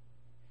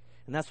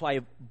 And that's why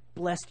I've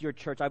blessed your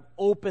church. I've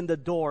opened the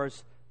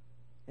doors,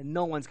 and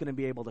no one's going to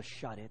be able to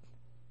shut it.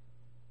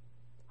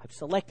 I've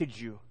selected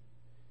you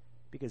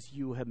because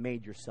you have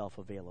made yourself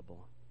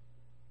available."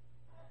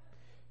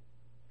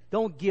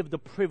 Don't give the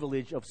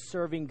privilege of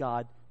serving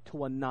God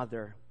to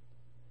another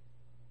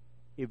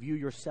if you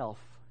yourself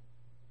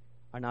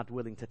are not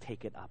willing to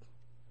take it up.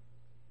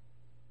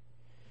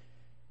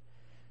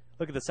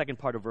 Look at the second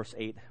part of verse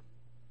 8.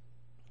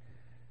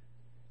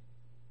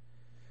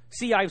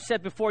 "See, I've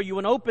set before you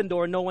an open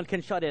door, no one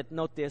can shut it."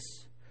 Note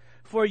this.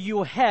 "For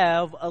you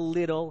have a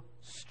little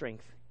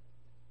strength."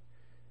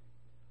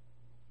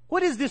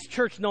 What is this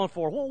church known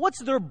for? Well,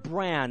 what's their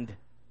brand?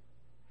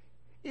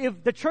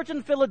 If the church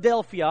in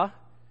Philadelphia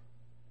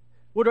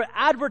were to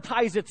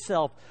advertise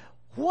itself,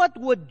 what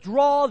would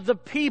draw the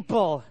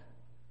people?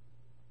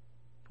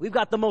 We've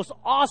got the most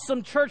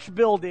awesome church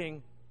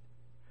building.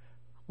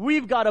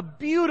 We've got a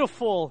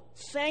beautiful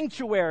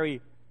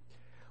sanctuary.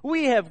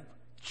 We have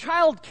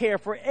childcare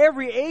for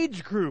every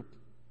age group.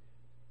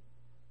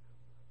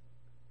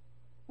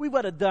 We've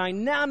got a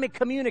dynamic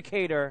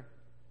communicator.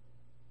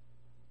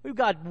 We've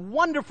got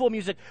wonderful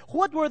music.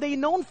 What were they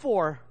known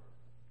for?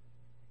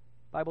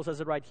 The Bible says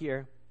it right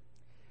here.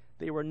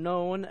 They were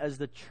known as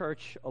the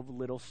church of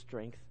little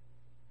strength.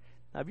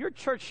 Now, if you're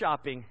church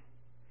shopping,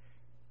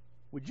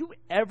 would you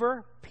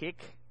ever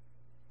pick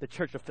the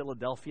Church of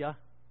Philadelphia?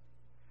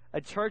 A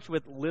church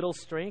with little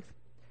strength?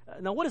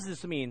 Now, what does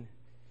this mean?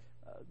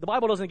 The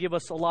Bible doesn't give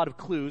us a lot of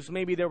clues.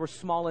 Maybe they were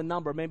small in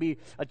number. Maybe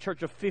a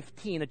church of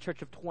 15, a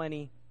church of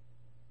 20.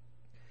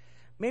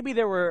 Maybe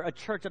they were a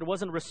church that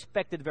wasn't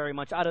respected very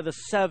much. Out of the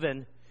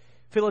 7,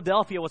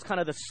 Philadelphia was kind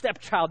of the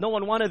stepchild. No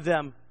one wanted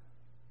them.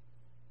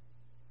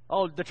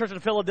 Oh, the church in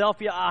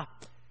Philadelphia,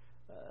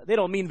 they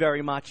don't mean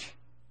very much.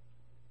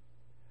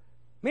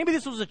 Maybe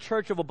this was a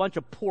church of a bunch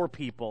of poor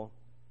people.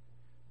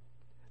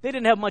 They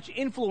didn't have much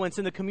influence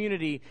in the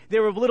community. They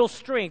were of little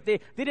strength. They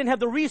didn't have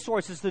the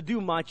resources to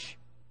do much.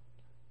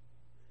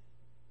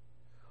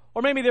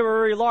 Or maybe they were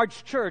a very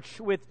large church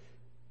with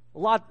a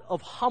lot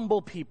of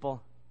humble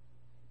people.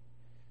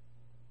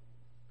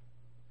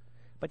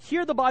 But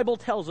here the Bible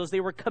tells us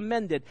they were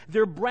commended.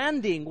 Their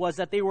branding was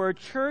that they were a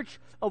church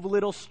of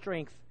little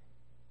strength.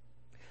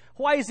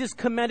 Why is this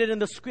commended in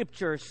the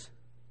Scriptures?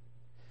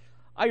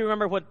 I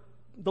remember what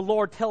the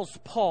Lord tells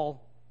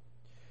Paul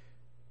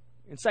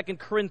in 2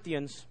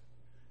 Corinthians.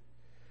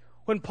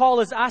 When Paul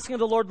is asking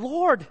the Lord,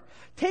 "Lord,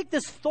 take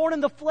this thorn in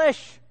the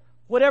flesh,"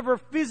 whatever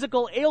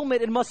physical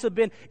ailment it must have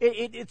been,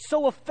 it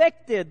so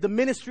affected the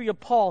ministry of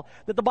Paul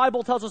that the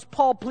Bible tells us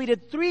Paul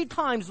pleaded 3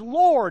 times,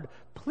 "Lord,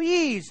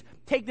 please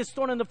take this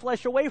thorn in the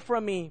flesh away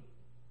from me."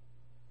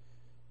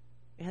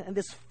 And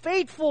this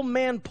faithful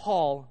man,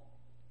 Paul,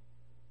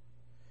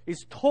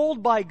 is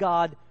told by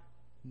God,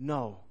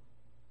 no.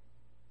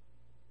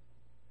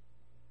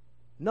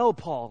 No,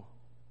 Paul,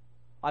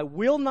 I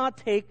will not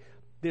take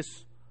this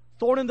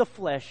thorn in the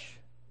flesh.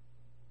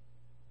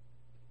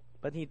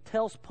 But he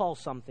tells Paul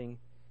something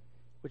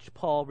which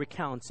Paul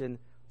recounts in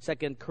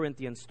 2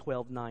 Corinthians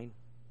 12:9.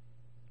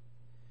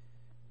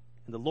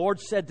 And the Lord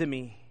said to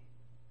me,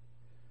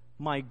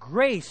 my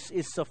grace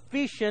is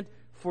sufficient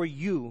for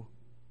you,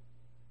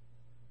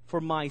 for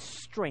my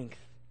strength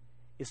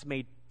is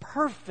made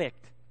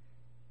perfect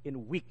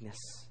in weakness.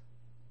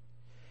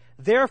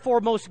 Therefore,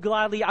 most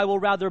gladly, I will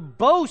rather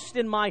boast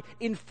in my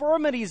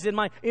infirmities, in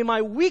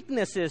my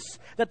weaknesses,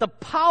 that the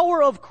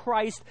power of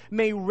Christ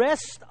may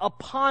rest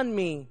upon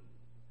me.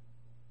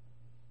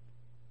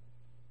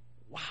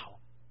 Wow.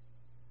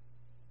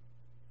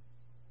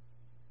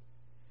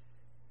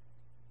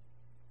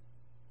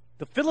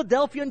 The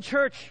Philadelphian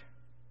church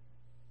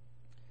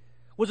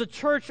was a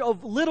church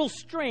of little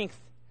strength,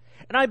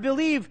 and I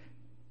believe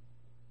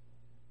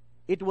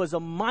it was a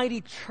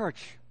mighty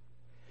church.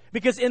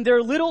 Because in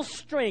their little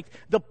strength,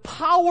 the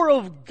power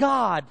of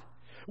God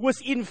was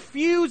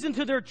infused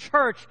into their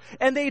church,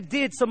 and they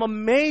did some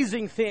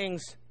amazing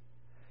things.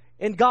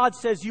 And God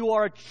says, you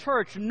are a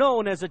church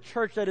known as a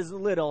church that is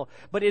little,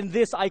 but in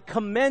this I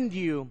commend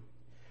you,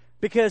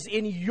 because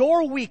in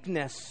your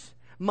weakness,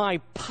 my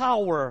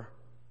power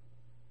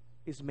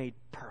is made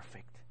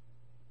perfect.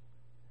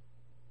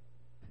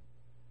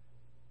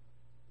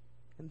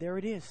 And there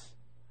it is,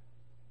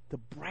 the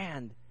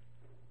brand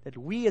that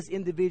we as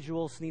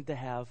individuals need to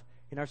have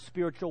in our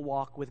spiritual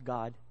walk with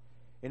God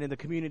and in the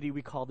community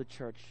we call the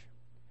church.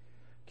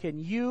 Can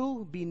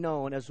you be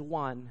known as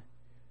one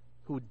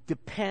who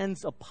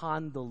depends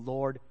upon the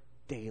Lord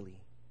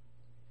daily?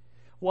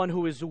 One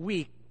who is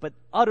weak but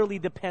utterly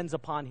depends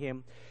upon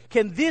Him.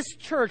 Can this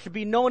church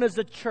be known as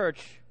a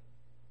church,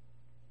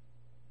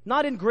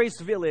 not in Grace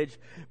Village,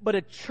 but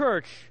a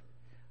church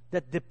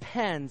that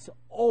depends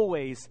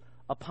always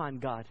upon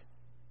God?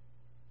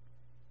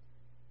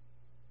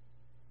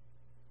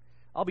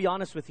 I'll be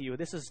honest with you,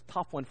 this is a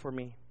tough one for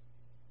me.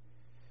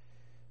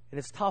 And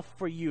it's tough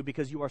for you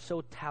because you are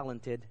so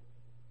talented.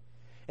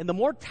 And the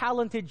more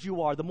talented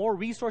you are, the more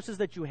resources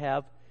that you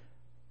have,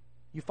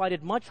 you find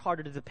it much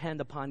harder to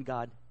depend upon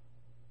God.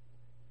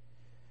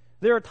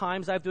 There are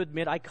times, I have to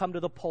admit, I come to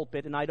the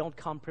pulpit and I don't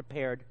come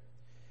prepared.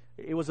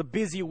 It was a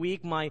busy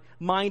week. My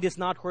mind is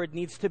not where it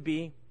needs to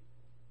be.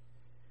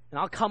 And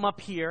I'll come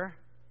up here.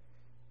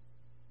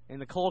 In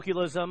the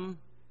colloquialism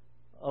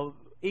of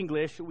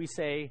English, we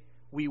say,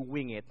 we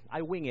wing it.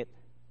 I wing it.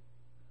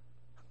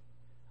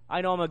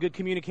 I know I'm a good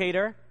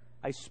communicator.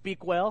 I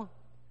speak well.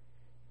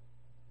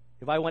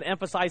 If I want to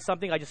emphasize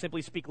something, I just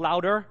simply speak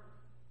louder.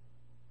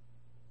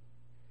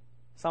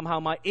 Somehow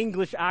my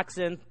English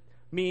accent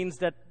means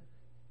that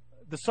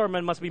the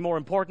sermon must be more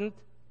important.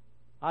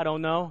 I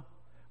don't know.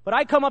 But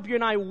I come up here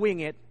and I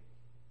wing it.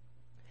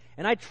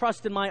 And I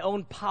trust in my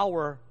own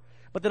power.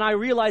 But then I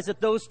realize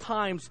at those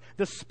times,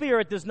 the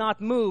Spirit does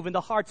not move in the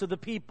hearts of the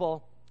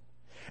people.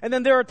 And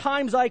then there are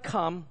times I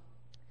come,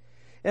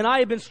 and I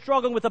have been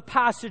struggling with a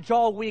passage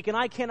all week, and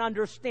I can't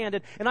understand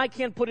it, and I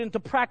can't put it into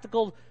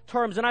practical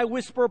terms, and I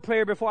whisper a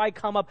prayer before I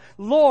come up,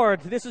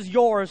 Lord, this is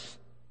yours.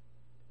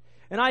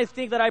 And I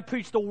think that I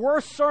preached the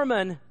worst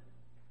sermon, and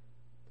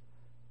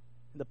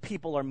the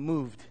people are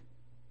moved.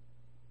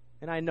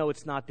 And I know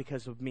it's not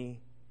because of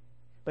me,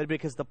 but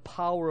because the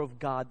power of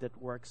God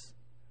that works.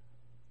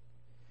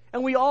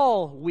 And we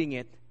all wing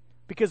it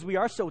because we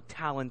are so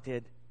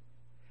talented.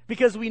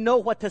 Because we know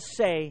what to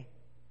say.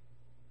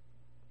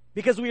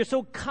 Because we are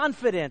so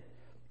confident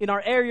in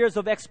our areas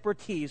of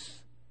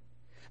expertise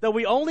that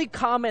we only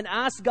come and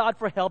ask God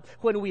for help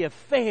when we have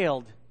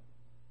failed.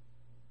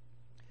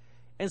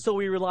 And so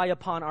we rely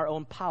upon our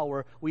own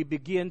power. We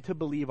begin to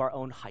believe our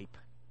own hype.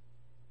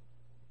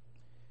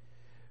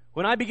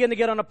 When I begin to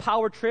get on a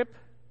power trip,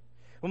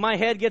 when my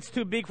head gets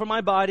too big for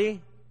my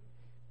body,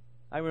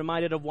 I'm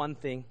reminded of one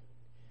thing.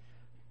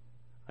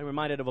 I'm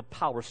reminded of a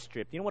power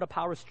strip. You know what a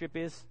power strip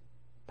is?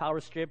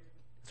 Power strip.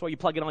 That's where you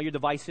plug in all your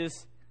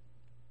devices.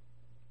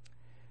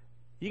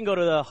 You can go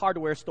to the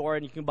hardware store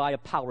and you can buy a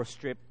power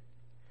strip.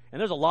 And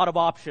there's a lot of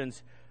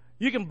options.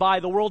 You can buy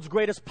the world's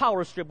greatest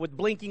power strip with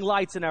blinking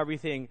lights and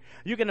everything.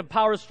 You can have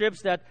power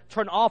strips that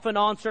turn off and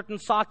on certain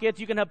sockets.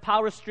 You can have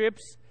power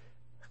strips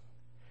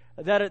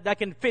that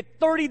can fit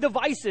 30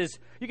 devices.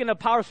 You can have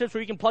power strips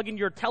where you can plug in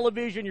your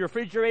television, your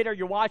refrigerator,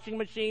 your washing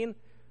machine.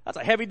 That's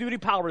a heavy-duty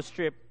power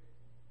strip.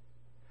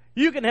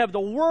 You can have the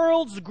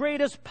world's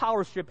greatest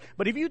power strip,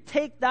 but if you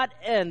take that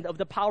end of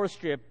the power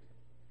strip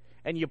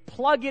and you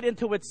plug it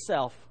into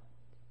itself,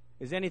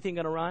 is anything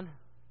going to run?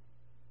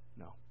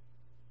 No.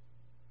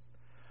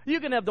 You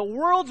can have the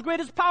world's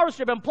greatest power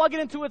strip and plug it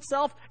into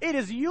itself. It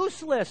is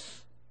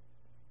useless.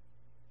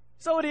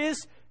 So it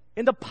is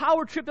in the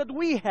power trip that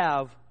we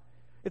have.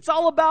 It's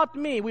all about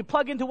me. We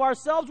plug into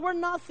ourselves, we're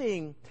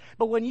nothing.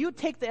 But when you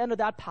take the end of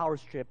that power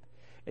strip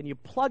and you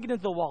plug it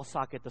into the wall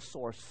socket, the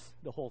source,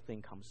 the whole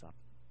thing comes up.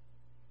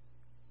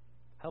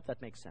 I hope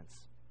that makes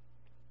sense.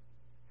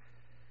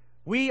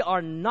 We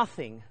are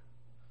nothing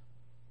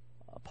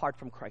apart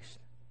from Christ.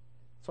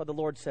 That's why the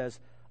Lord says,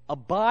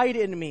 abide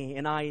in me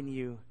and I in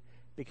you,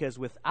 because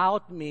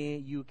without me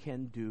you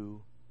can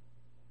do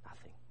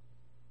nothing.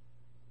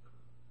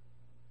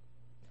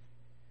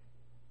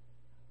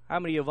 How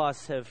many of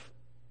us have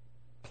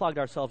plugged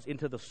ourselves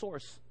into the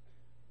source?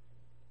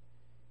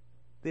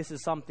 This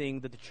is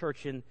something that the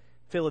church in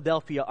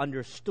Philadelphia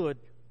understood.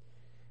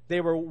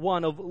 They were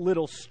one of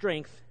little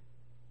strength.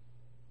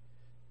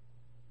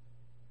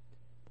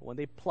 But when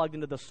they plugged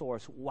into the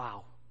source,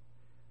 wow,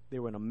 they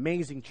were an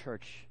amazing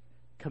church,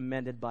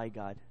 commended by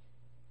God.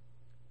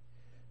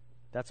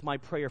 That's my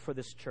prayer for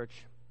this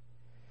church.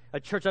 A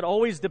church that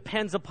always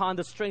depends upon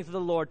the strength of the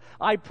Lord.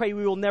 I pray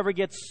we will never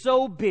get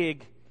so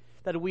big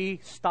that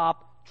we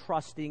stop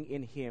trusting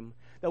in Him.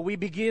 That we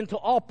begin to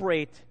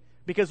operate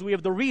because we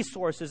have the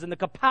resources and the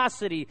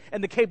capacity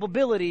and the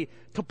capability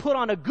to put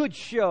on a good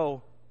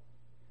show.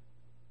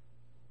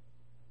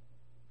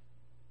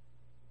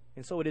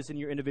 And so it is in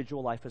your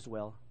individual life as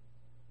well.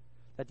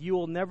 That you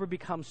will never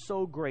become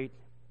so great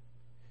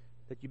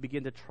that you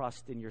begin to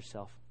trust in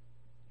yourself.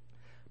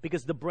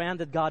 Because the brand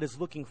that God is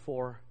looking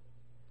for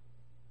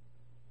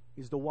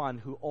is the one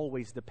who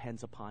always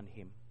depends upon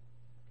Him.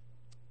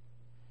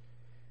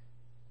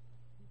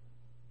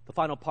 The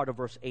final part of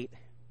verse 8.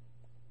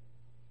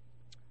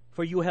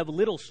 For you have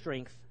little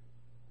strength,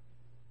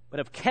 but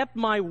have kept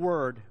my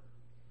word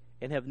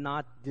and have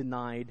not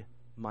denied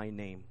my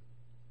name.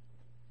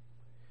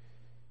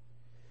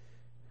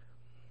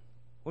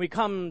 When we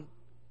come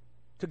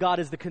to God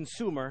as the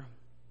consumer,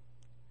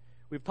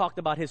 we've talked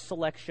about His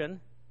selection.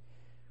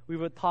 We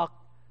would talk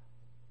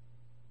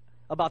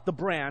about the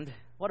brand.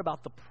 What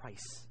about the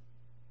price?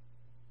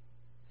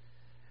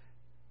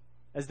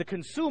 As the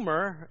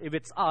consumer, if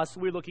it's us,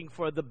 we're looking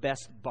for the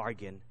best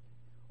bargain.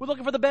 We're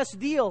looking for the best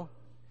deal.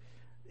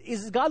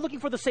 Is God looking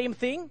for the same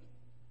thing?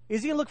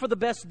 Is He looking for the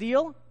best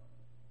deal?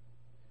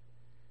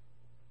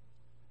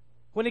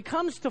 When it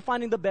comes to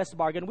finding the best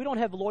bargain, we don't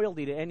have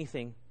loyalty to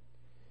anything.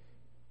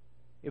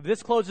 If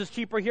this clothes is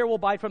cheaper here, we'll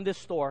buy it from this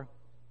store.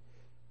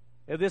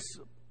 If this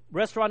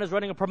restaurant is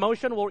running a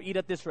promotion, we'll eat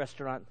at this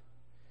restaurant.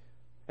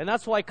 And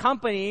that's why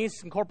companies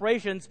and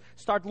corporations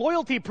start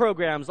loyalty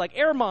programs like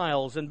Air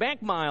Miles and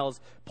Bank Miles,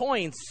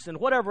 points, and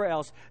whatever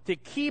else to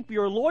keep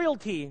your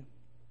loyalty.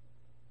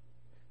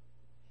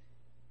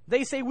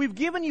 They say, we've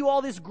given you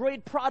all this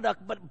great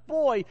product, but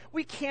boy,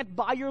 we can't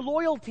buy your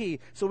loyalty,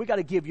 so we got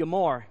to give you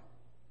more.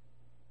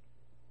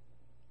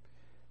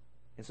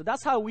 And so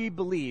that's how we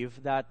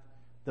believe that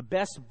the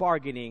best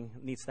bargaining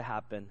needs to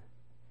happen.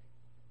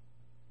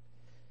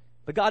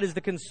 But God is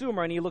the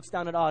consumer, and He looks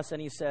down at us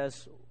and He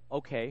says,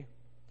 okay,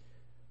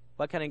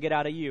 what can I get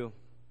out of you?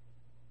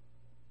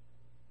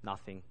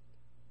 Nothing.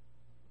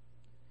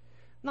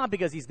 Not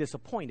because He's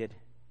disappointed,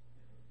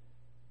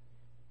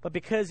 but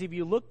because if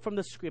you look from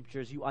the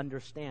Scriptures, you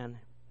understand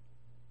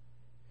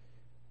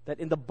that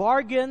in the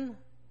bargain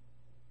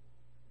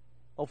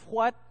of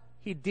what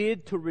He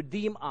did to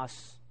redeem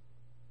us,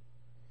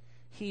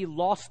 He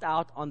lost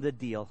out on the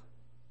deal.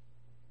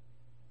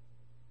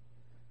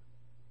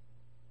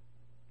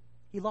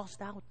 He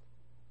lost out.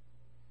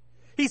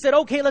 He said,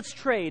 okay, let's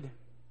trade.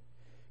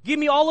 Give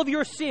me all of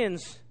your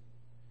sins.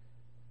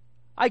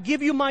 I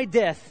give you my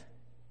death.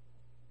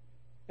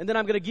 And then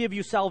I'm going to give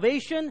you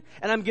salvation,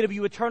 and I'm going to give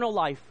you eternal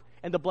life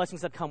and the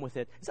blessings that come with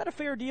it. Is that a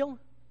fair deal?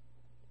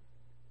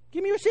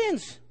 Give me your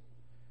sins.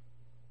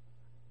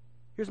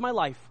 Here's my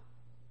life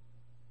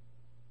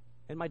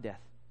and my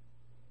death.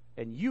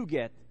 And you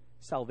get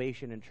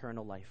salvation and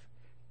eternal life.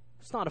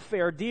 It's not a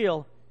fair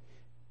deal.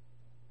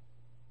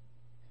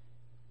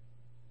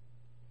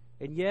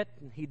 And yet,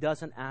 He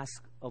doesn't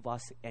ask of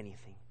us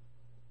anything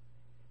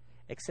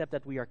except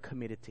that we are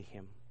committed to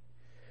Him.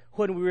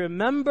 When we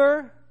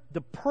remember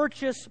the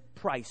purchase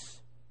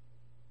price,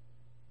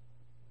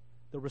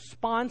 the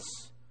response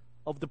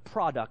of the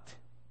product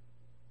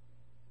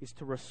is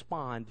to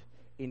respond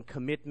in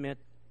commitment,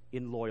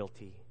 in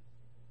loyalty.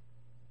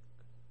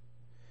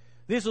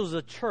 This was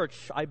a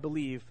church, I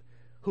believe,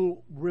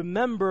 who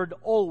remembered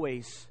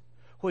always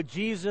what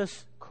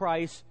Jesus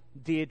Christ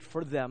did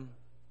for them.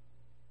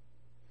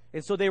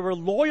 And so they were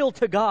loyal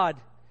to God.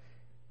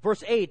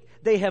 Verse 8,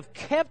 they have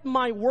kept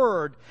my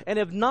word and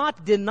have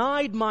not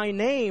denied my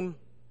name.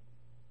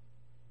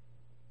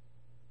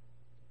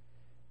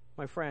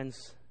 My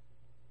friends,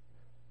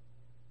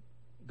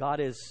 God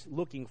is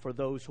looking for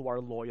those who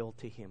are loyal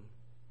to Him.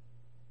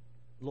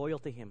 Loyal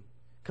to Him.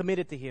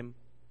 Committed to Him.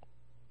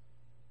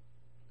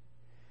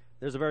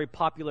 There's a very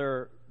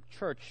popular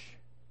church,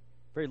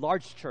 very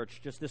large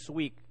church, just this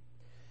week,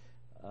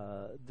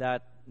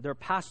 that their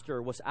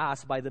pastor was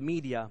asked by the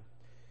media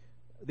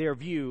their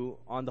view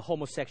on the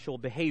homosexual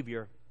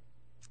behavior.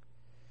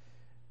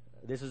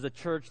 This is a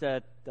church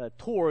that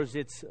tours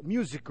its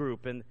music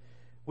group, and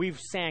we've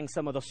sang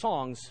some of the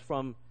songs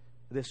from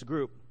this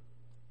group.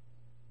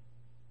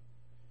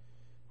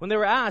 When they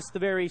were asked the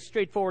very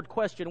straightforward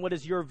question, what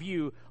is your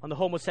view on the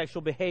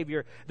homosexual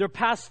behavior? Their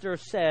pastor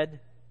said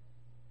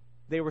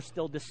they were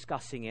still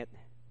discussing it.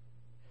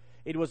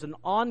 It was an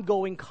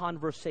ongoing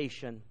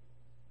conversation.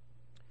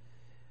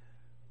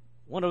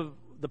 One of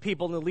the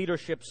people in the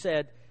leadership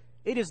said,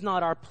 "It is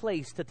not our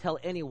place to tell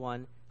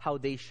anyone how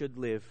they should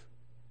live.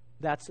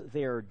 That's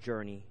their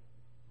journey."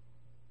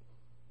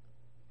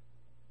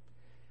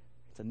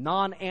 It's a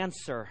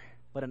non-answer,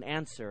 but an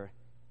answer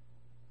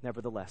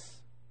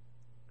nevertheless.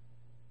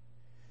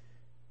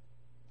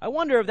 I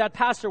wonder if that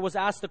pastor was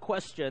asked the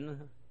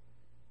question,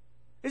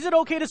 is it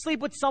okay to sleep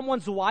with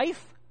someone's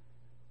wife?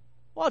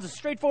 Well, it's a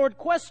straightforward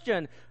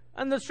question.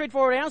 And the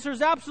straightforward answer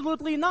is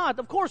absolutely not.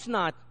 Of course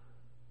not.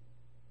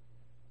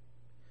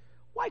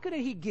 Why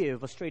couldn't he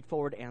give a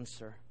straightforward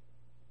answer?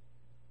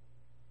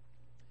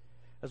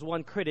 As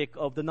one critic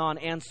of the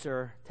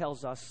non-answer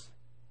tells us,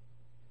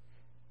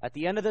 at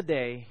the end of the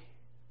day,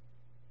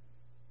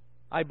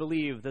 I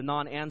believe the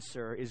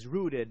non-answer is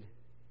rooted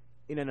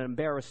in an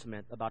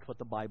embarrassment about what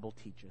the Bible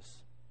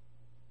teaches.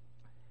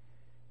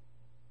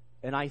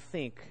 And I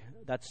think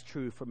that's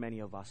true for many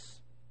of us.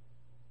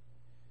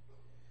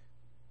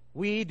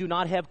 We do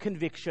not have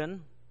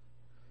conviction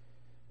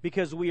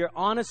because we are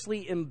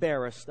honestly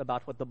embarrassed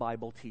about what the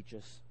Bible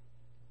teaches.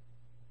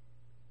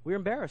 We're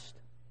embarrassed.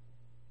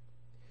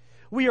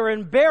 We are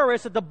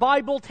embarrassed that the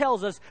Bible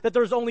tells us that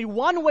there's only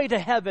one way to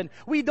heaven.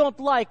 We don't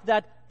like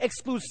that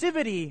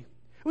exclusivity.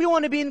 We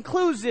want to be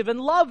inclusive and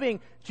loving.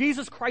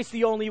 Jesus Christ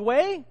the only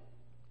way.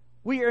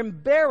 We are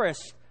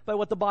embarrassed by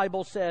what the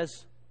Bible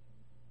says.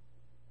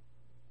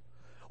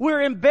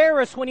 We're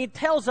embarrassed when He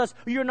tells us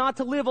you're not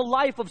to live a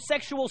life of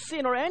sexual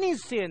sin or any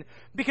sin,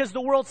 because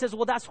the world says,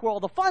 well, that's where all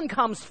the fun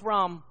comes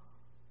from.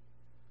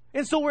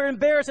 And so we're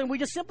embarrassed and we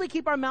just simply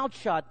keep our mouth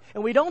shut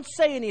and we don't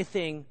say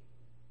anything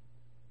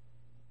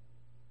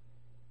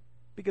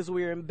because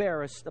we're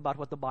embarrassed about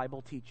what the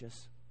Bible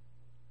teaches.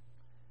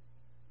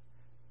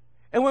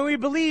 And when we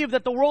believe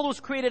that the world was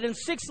created in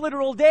 6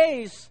 literal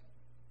days,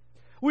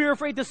 we are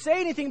afraid to say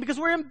anything because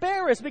we're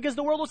embarrassed, because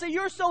the world will say,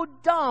 you're so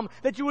dumb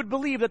that you would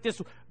believe that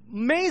this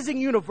amazing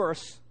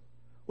universe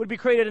would be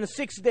created in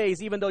 6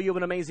 days, even though you have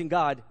an amazing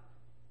God.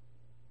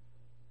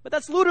 But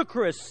that's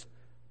ludicrous.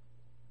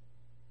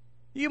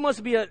 You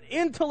must be an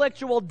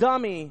intellectual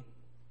dummy.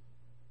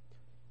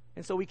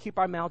 And so we keep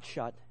our mouth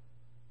shut,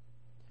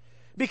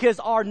 because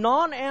our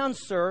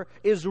non-answer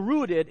is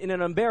rooted in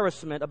an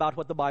embarrassment about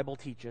what the Bible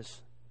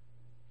teaches.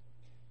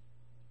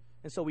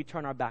 And so we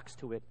turn our backs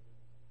to it.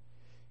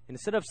 And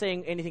instead of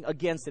saying anything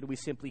against it, we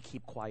simply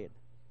keep quiet.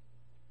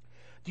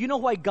 Do you know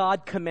why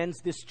God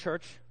commends this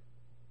church?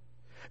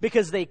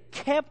 Because they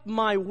kept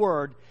my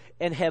word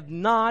and have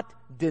not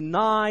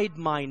denied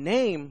my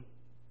name.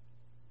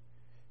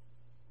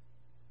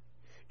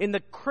 In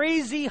the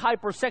crazy,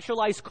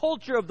 hypersexualized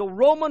culture of the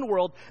Roman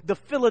world, the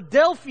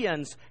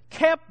Philadelphians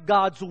kept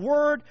God's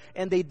word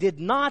and they did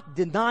not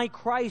deny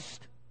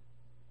Christ.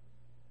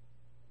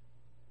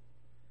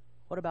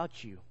 What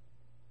about you?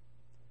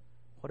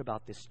 What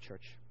about this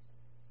church?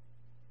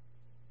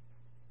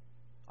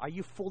 Are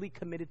you fully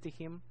committed to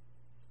Him?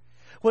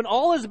 When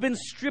all has been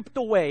stripped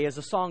away, as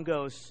the song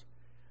goes,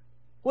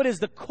 what is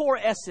the core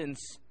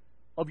essence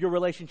of your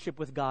relationship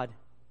with God?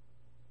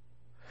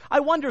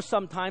 I wonder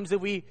sometimes if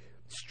we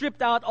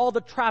stripped out all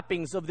the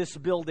trappings of this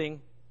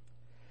building,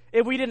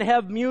 if we didn't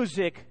have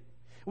music,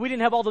 we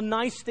didn't have all the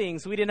nice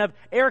things, we didn't have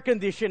air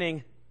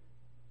conditioning,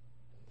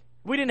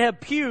 we didn't have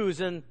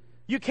pews, and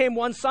you came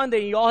one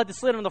Sunday and you all had to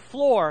sit on the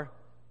floor,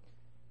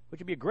 which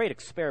would be a great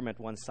experiment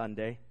one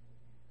Sunday.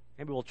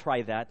 Maybe we'll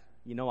try that.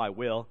 You know I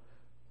will.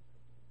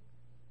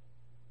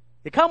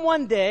 You come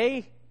one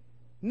day,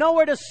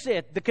 nowhere to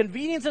sit. The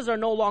conveniences are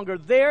no longer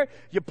there.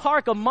 You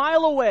park a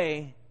mile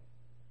away.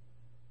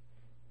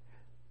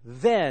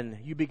 Then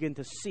you begin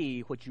to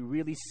see what you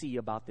really see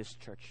about this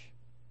church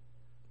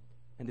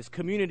and this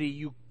community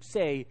you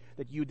say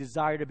that you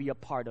desire to be a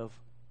part of.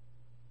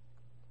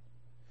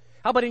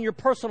 How about in your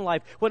personal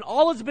life? When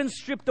all has been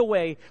stripped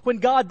away, when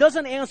God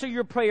doesn't answer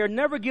your prayer,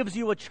 never gives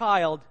you a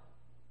child,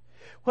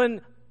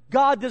 when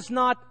God does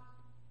not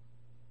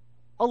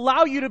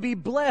allow you to be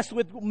blessed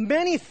with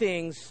many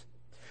things,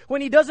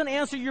 when He doesn't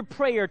answer your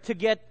prayer to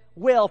get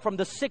well from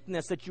the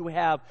sickness that you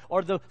have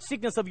or the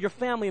sickness of your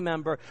family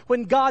member,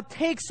 when God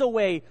takes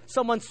away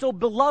someone so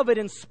beloved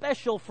and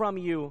special from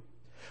you,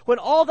 when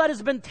all that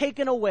has been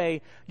taken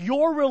away,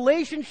 your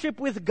relationship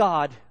with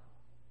God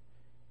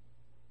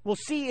will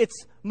see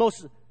its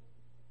most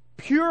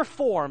pure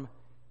form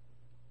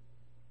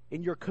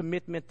in your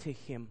commitment to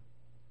Him.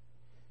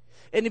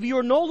 And if you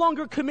are no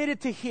longer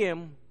committed to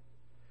Him,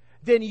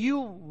 then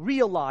you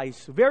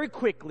realize very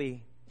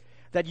quickly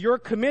that your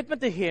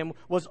commitment to Him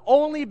was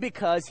only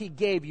because He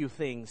gave you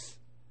things.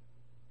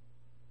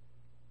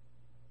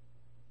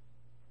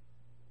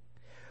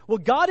 Well,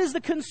 God is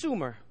the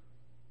consumer,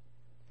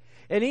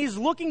 and He's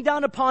looking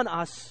down upon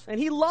us, and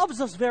He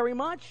loves us very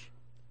much,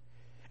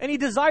 and He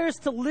desires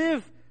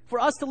for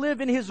us to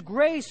live in His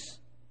grace.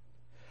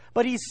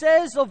 But He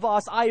says of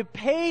us, I have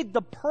paid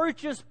the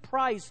purchase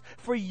price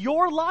for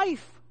your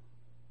life.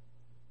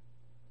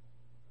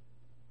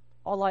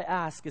 All I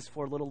ask is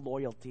for a little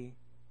loyalty,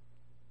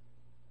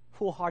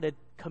 full-hearted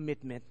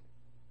commitment.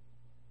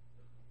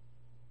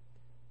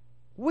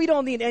 We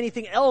don't need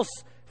anything else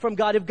from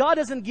God. If God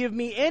doesn't give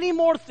me any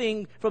more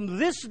thing from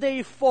this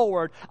day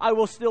forward, I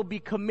will still be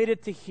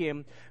committed to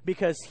Him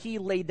because He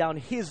laid down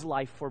His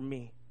life for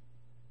me.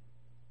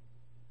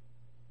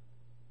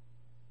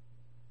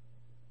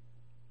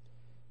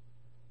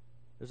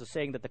 There's a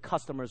saying that the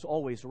customer is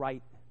always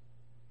right.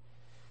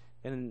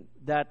 And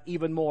that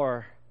even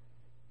more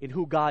in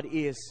who God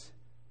is.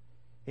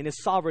 In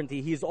His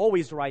sovereignty, He is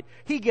always right.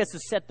 He gets to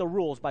set the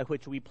rules by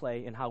which we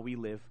play and how we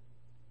live.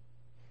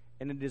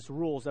 And it is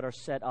rules that are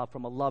set up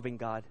from a loving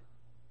God.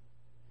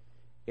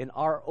 And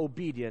our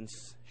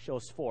obedience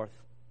shows forth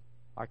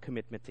our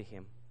commitment to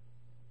Him.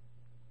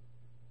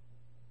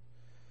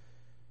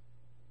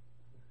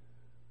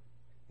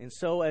 And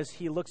so as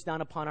He looks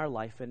down upon our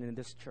life and in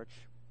this church,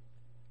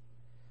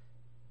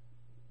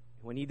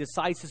 when He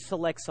decides to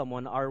select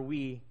someone, are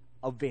we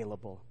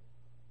available?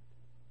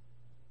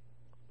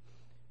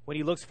 When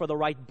He looks for the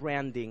right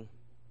branding,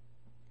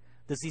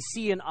 does He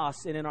see in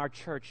us and in our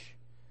church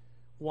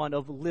one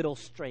of little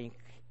strength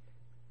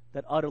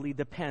that utterly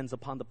depends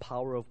upon the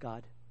power of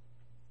God?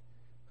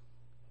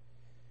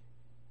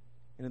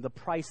 And in the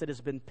price that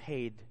has been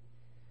paid,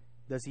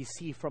 does He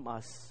see from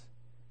us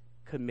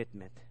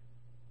commitment?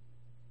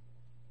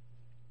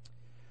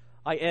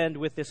 I end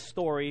with this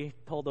story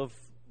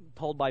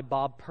told by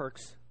Bob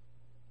Perks.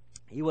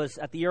 He was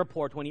at the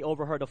airport when he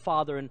overheard a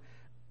father and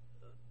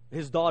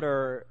his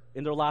daughter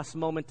in their last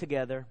moment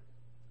together.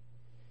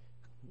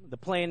 The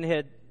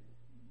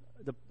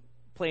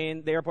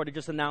airport had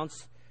just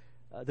announced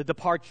the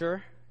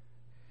departure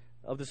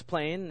of this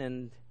plane,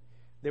 and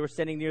they were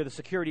standing near the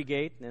security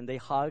gate, and they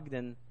hugged,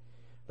 and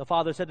the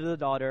father said to the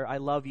daughter, "I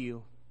love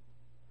you.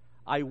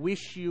 I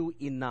wish you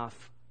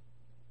enough."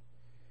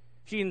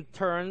 She in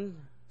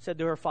turn said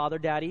to her father,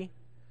 "Daddy,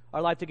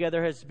 our life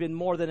together has been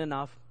more than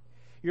enough.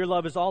 Your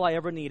love is all I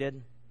ever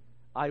needed.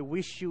 I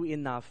wish you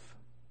enough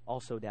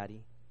also,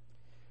 Daddy."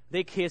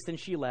 They kissed and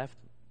she left.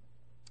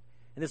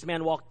 And this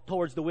man walked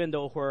towards the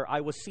window where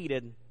I was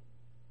seated.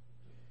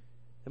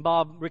 And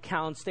Bob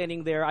recounts,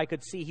 standing there, I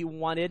could see he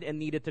wanted and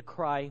needed to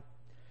cry.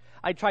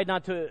 I tried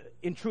not to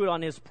intrude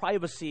on his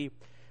privacy,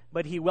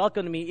 but he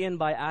welcomed me in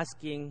by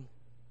asking,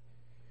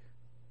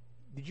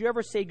 "Did you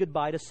ever say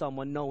goodbye to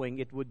someone knowing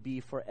it would be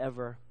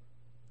forever?"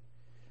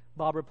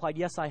 Bob replied,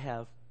 "Yes, I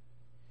have."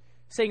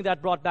 Saying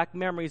that brought back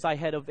memories I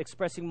had of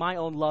expressing my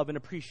own love and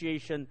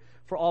appreciation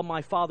for all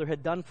my father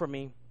had done for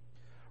me.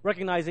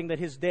 Recognizing that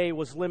his day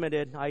was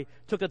limited, I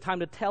took the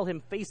time to tell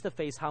him face to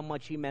face how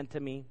much he meant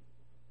to me.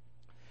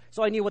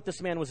 So I knew what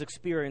this man was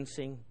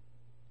experiencing.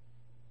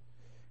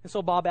 And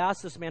so Bob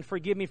asked this man,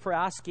 "Forgive me for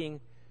asking,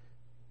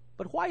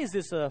 but why is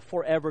this a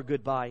forever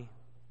goodbye?"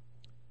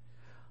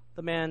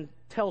 The man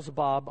tells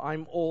Bob,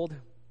 "I'm old.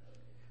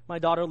 My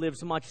daughter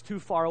lives much too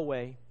far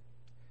away.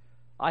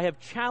 I have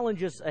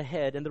challenges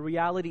ahead, and the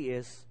reality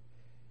is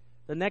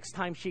the next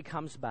time she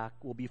comes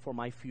back will be for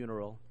my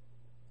funeral."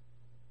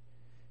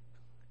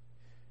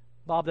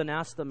 Bob then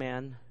asked the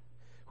man,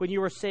 "When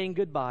you were saying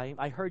goodbye,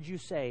 I heard you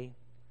say,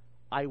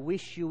 'I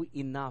wish you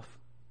enough.'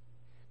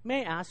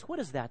 May I ask, what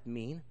does that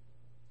mean?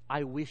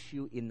 'I wish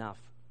you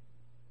enough.'"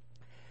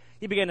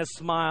 He began to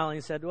smile and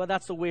he said, "Well,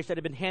 that's a wish that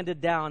had been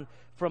handed down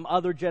from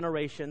other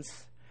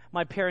generations.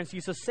 My parents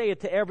used to say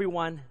it to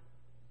everyone.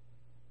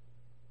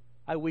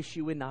 'I wish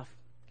you enough.'"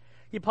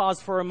 He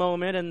paused for a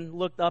moment and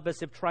looked up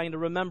as if trying to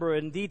remember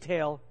in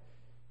detail.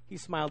 He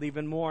smiled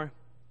even more.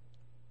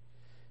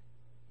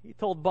 He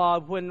told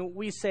Bob, when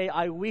we say,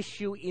 "I wish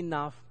you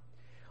enough,"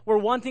 we're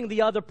wanting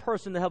the other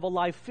person to have a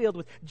life filled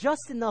with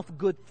just enough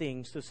good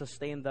things to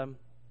sustain them.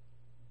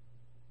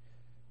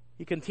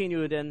 He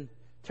continued and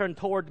turned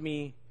toward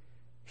me,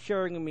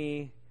 sharing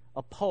me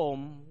a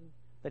poem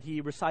that he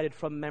recited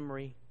from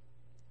memory.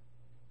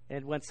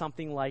 And it went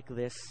something like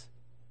this.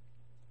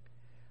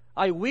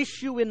 "I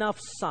wish you enough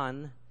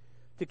sun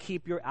to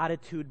keep your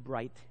attitude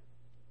bright.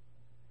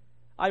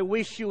 I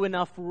wish you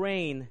enough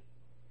rain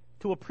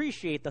to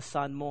appreciate the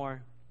sun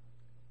more.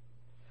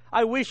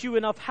 I wish you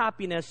enough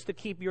happiness to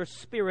keep your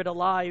spirit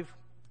alive.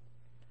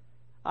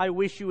 I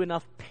wish you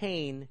enough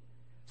pain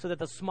so that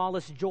the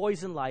smallest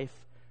joys in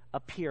life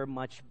appear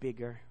much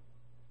bigger.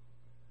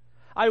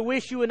 I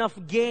wish you enough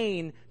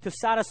gain to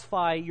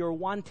satisfy your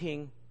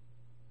wanting.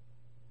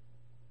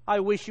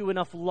 I wish you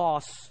enough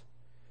loss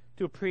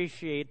to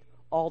appreciate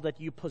all that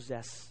you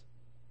possess.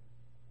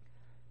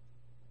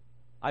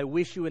 I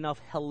wish you enough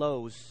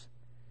hellos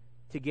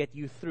to get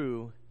you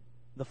through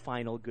the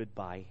final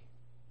goodbye."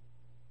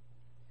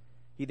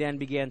 He then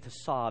began to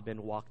sob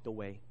and walked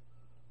away.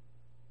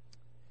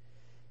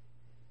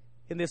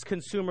 In this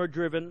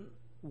consumer-driven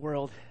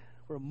world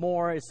where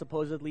more is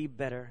supposedly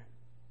better,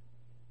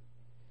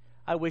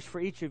 I wish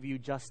for each of you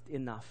just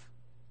enough.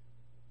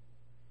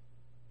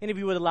 And if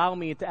you would allow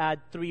me to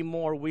add 3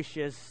 more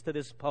wishes to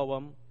this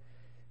poem,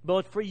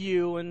 both for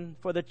you and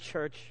for the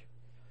church,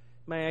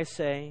 may I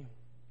say,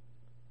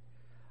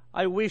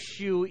 I wish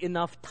you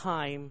enough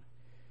time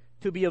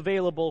to be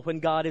available when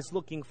God is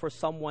looking for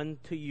someone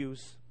to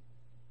use.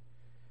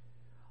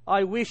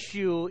 I wish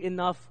you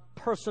enough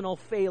personal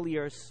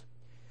failures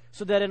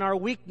so that in our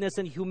weakness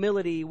and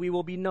humility we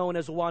will be known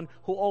as one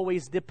who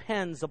always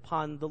depends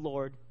upon the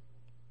Lord.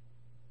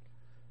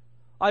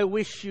 I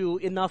wish you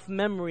enough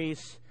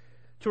memories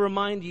to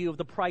remind you of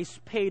the price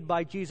paid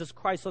by Jesus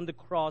Christ on the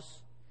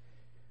cross,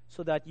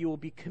 so that you will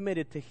be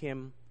committed to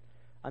Him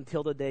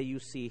until the day you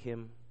see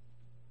Him.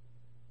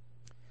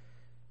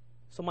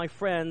 So my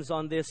friends,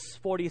 on this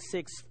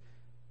 46th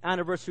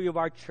anniversary of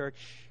our church,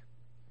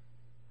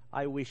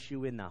 I wish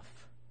you enough.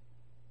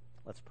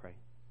 Let's pray.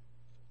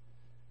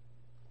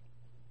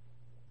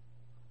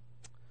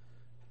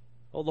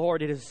 Oh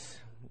Lord, it is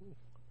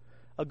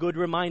a good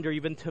reminder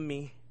even to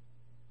me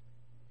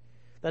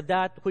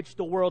that which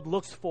the world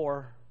looks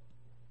for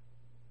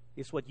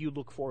is what you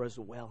look for as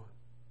well.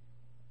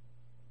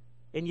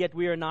 And yet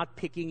we are not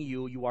picking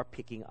you, you are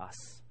picking us.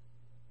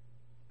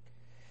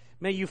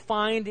 May you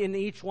find in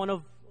each one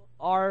of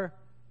our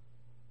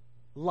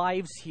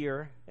lives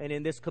here and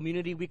in this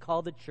community we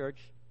call the church,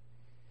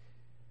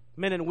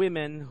 men and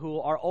women who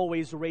are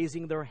always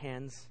raising their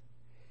hands,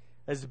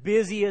 as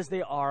busy as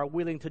they are,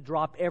 willing to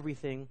drop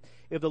everything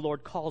if the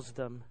Lord calls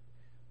them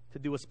to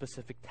do a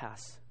specific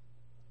task.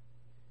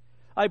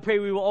 I pray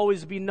we will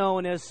always be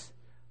known as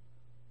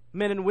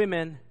men and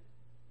women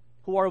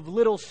who are of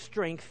little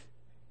strength,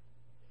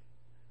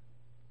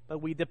 but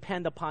we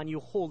depend upon you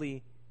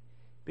wholly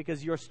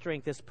because your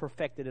strength is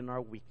perfected in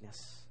our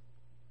weakness.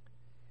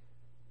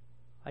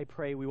 I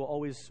pray we will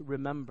always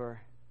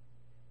remember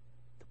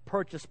the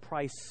purchase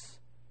price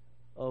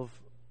of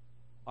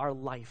our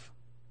life,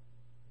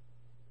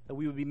 that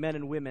we would be men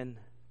and women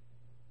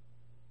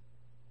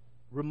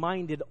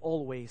reminded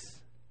always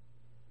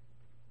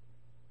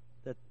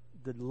that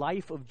the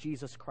life of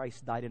Jesus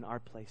Christ died in our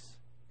place,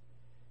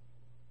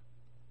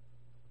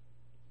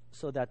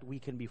 so that we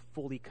can be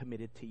fully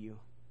committed to you.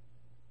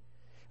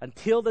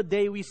 Until the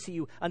day we see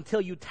you, until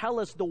you tell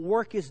us the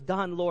work is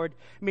done, Lord,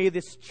 may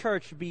this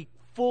church be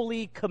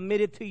fully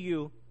committed to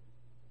you.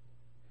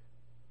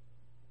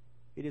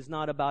 It is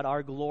not about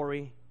our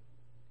glory.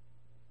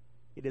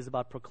 It is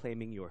about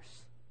proclaiming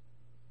yours.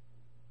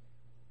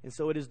 And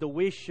so it is the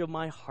wish of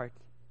my heart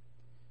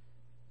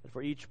that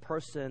for each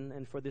person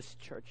and for this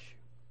church,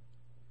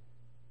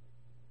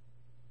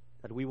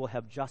 that we will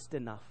have just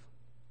enough,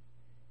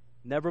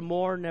 never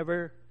more,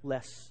 never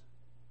less,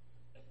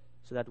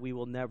 so that we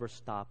will never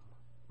stop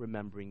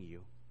remembering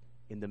you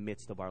in the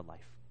midst of our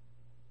life.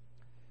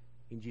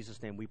 In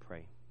Jesus' name we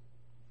pray.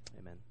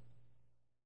 Amen.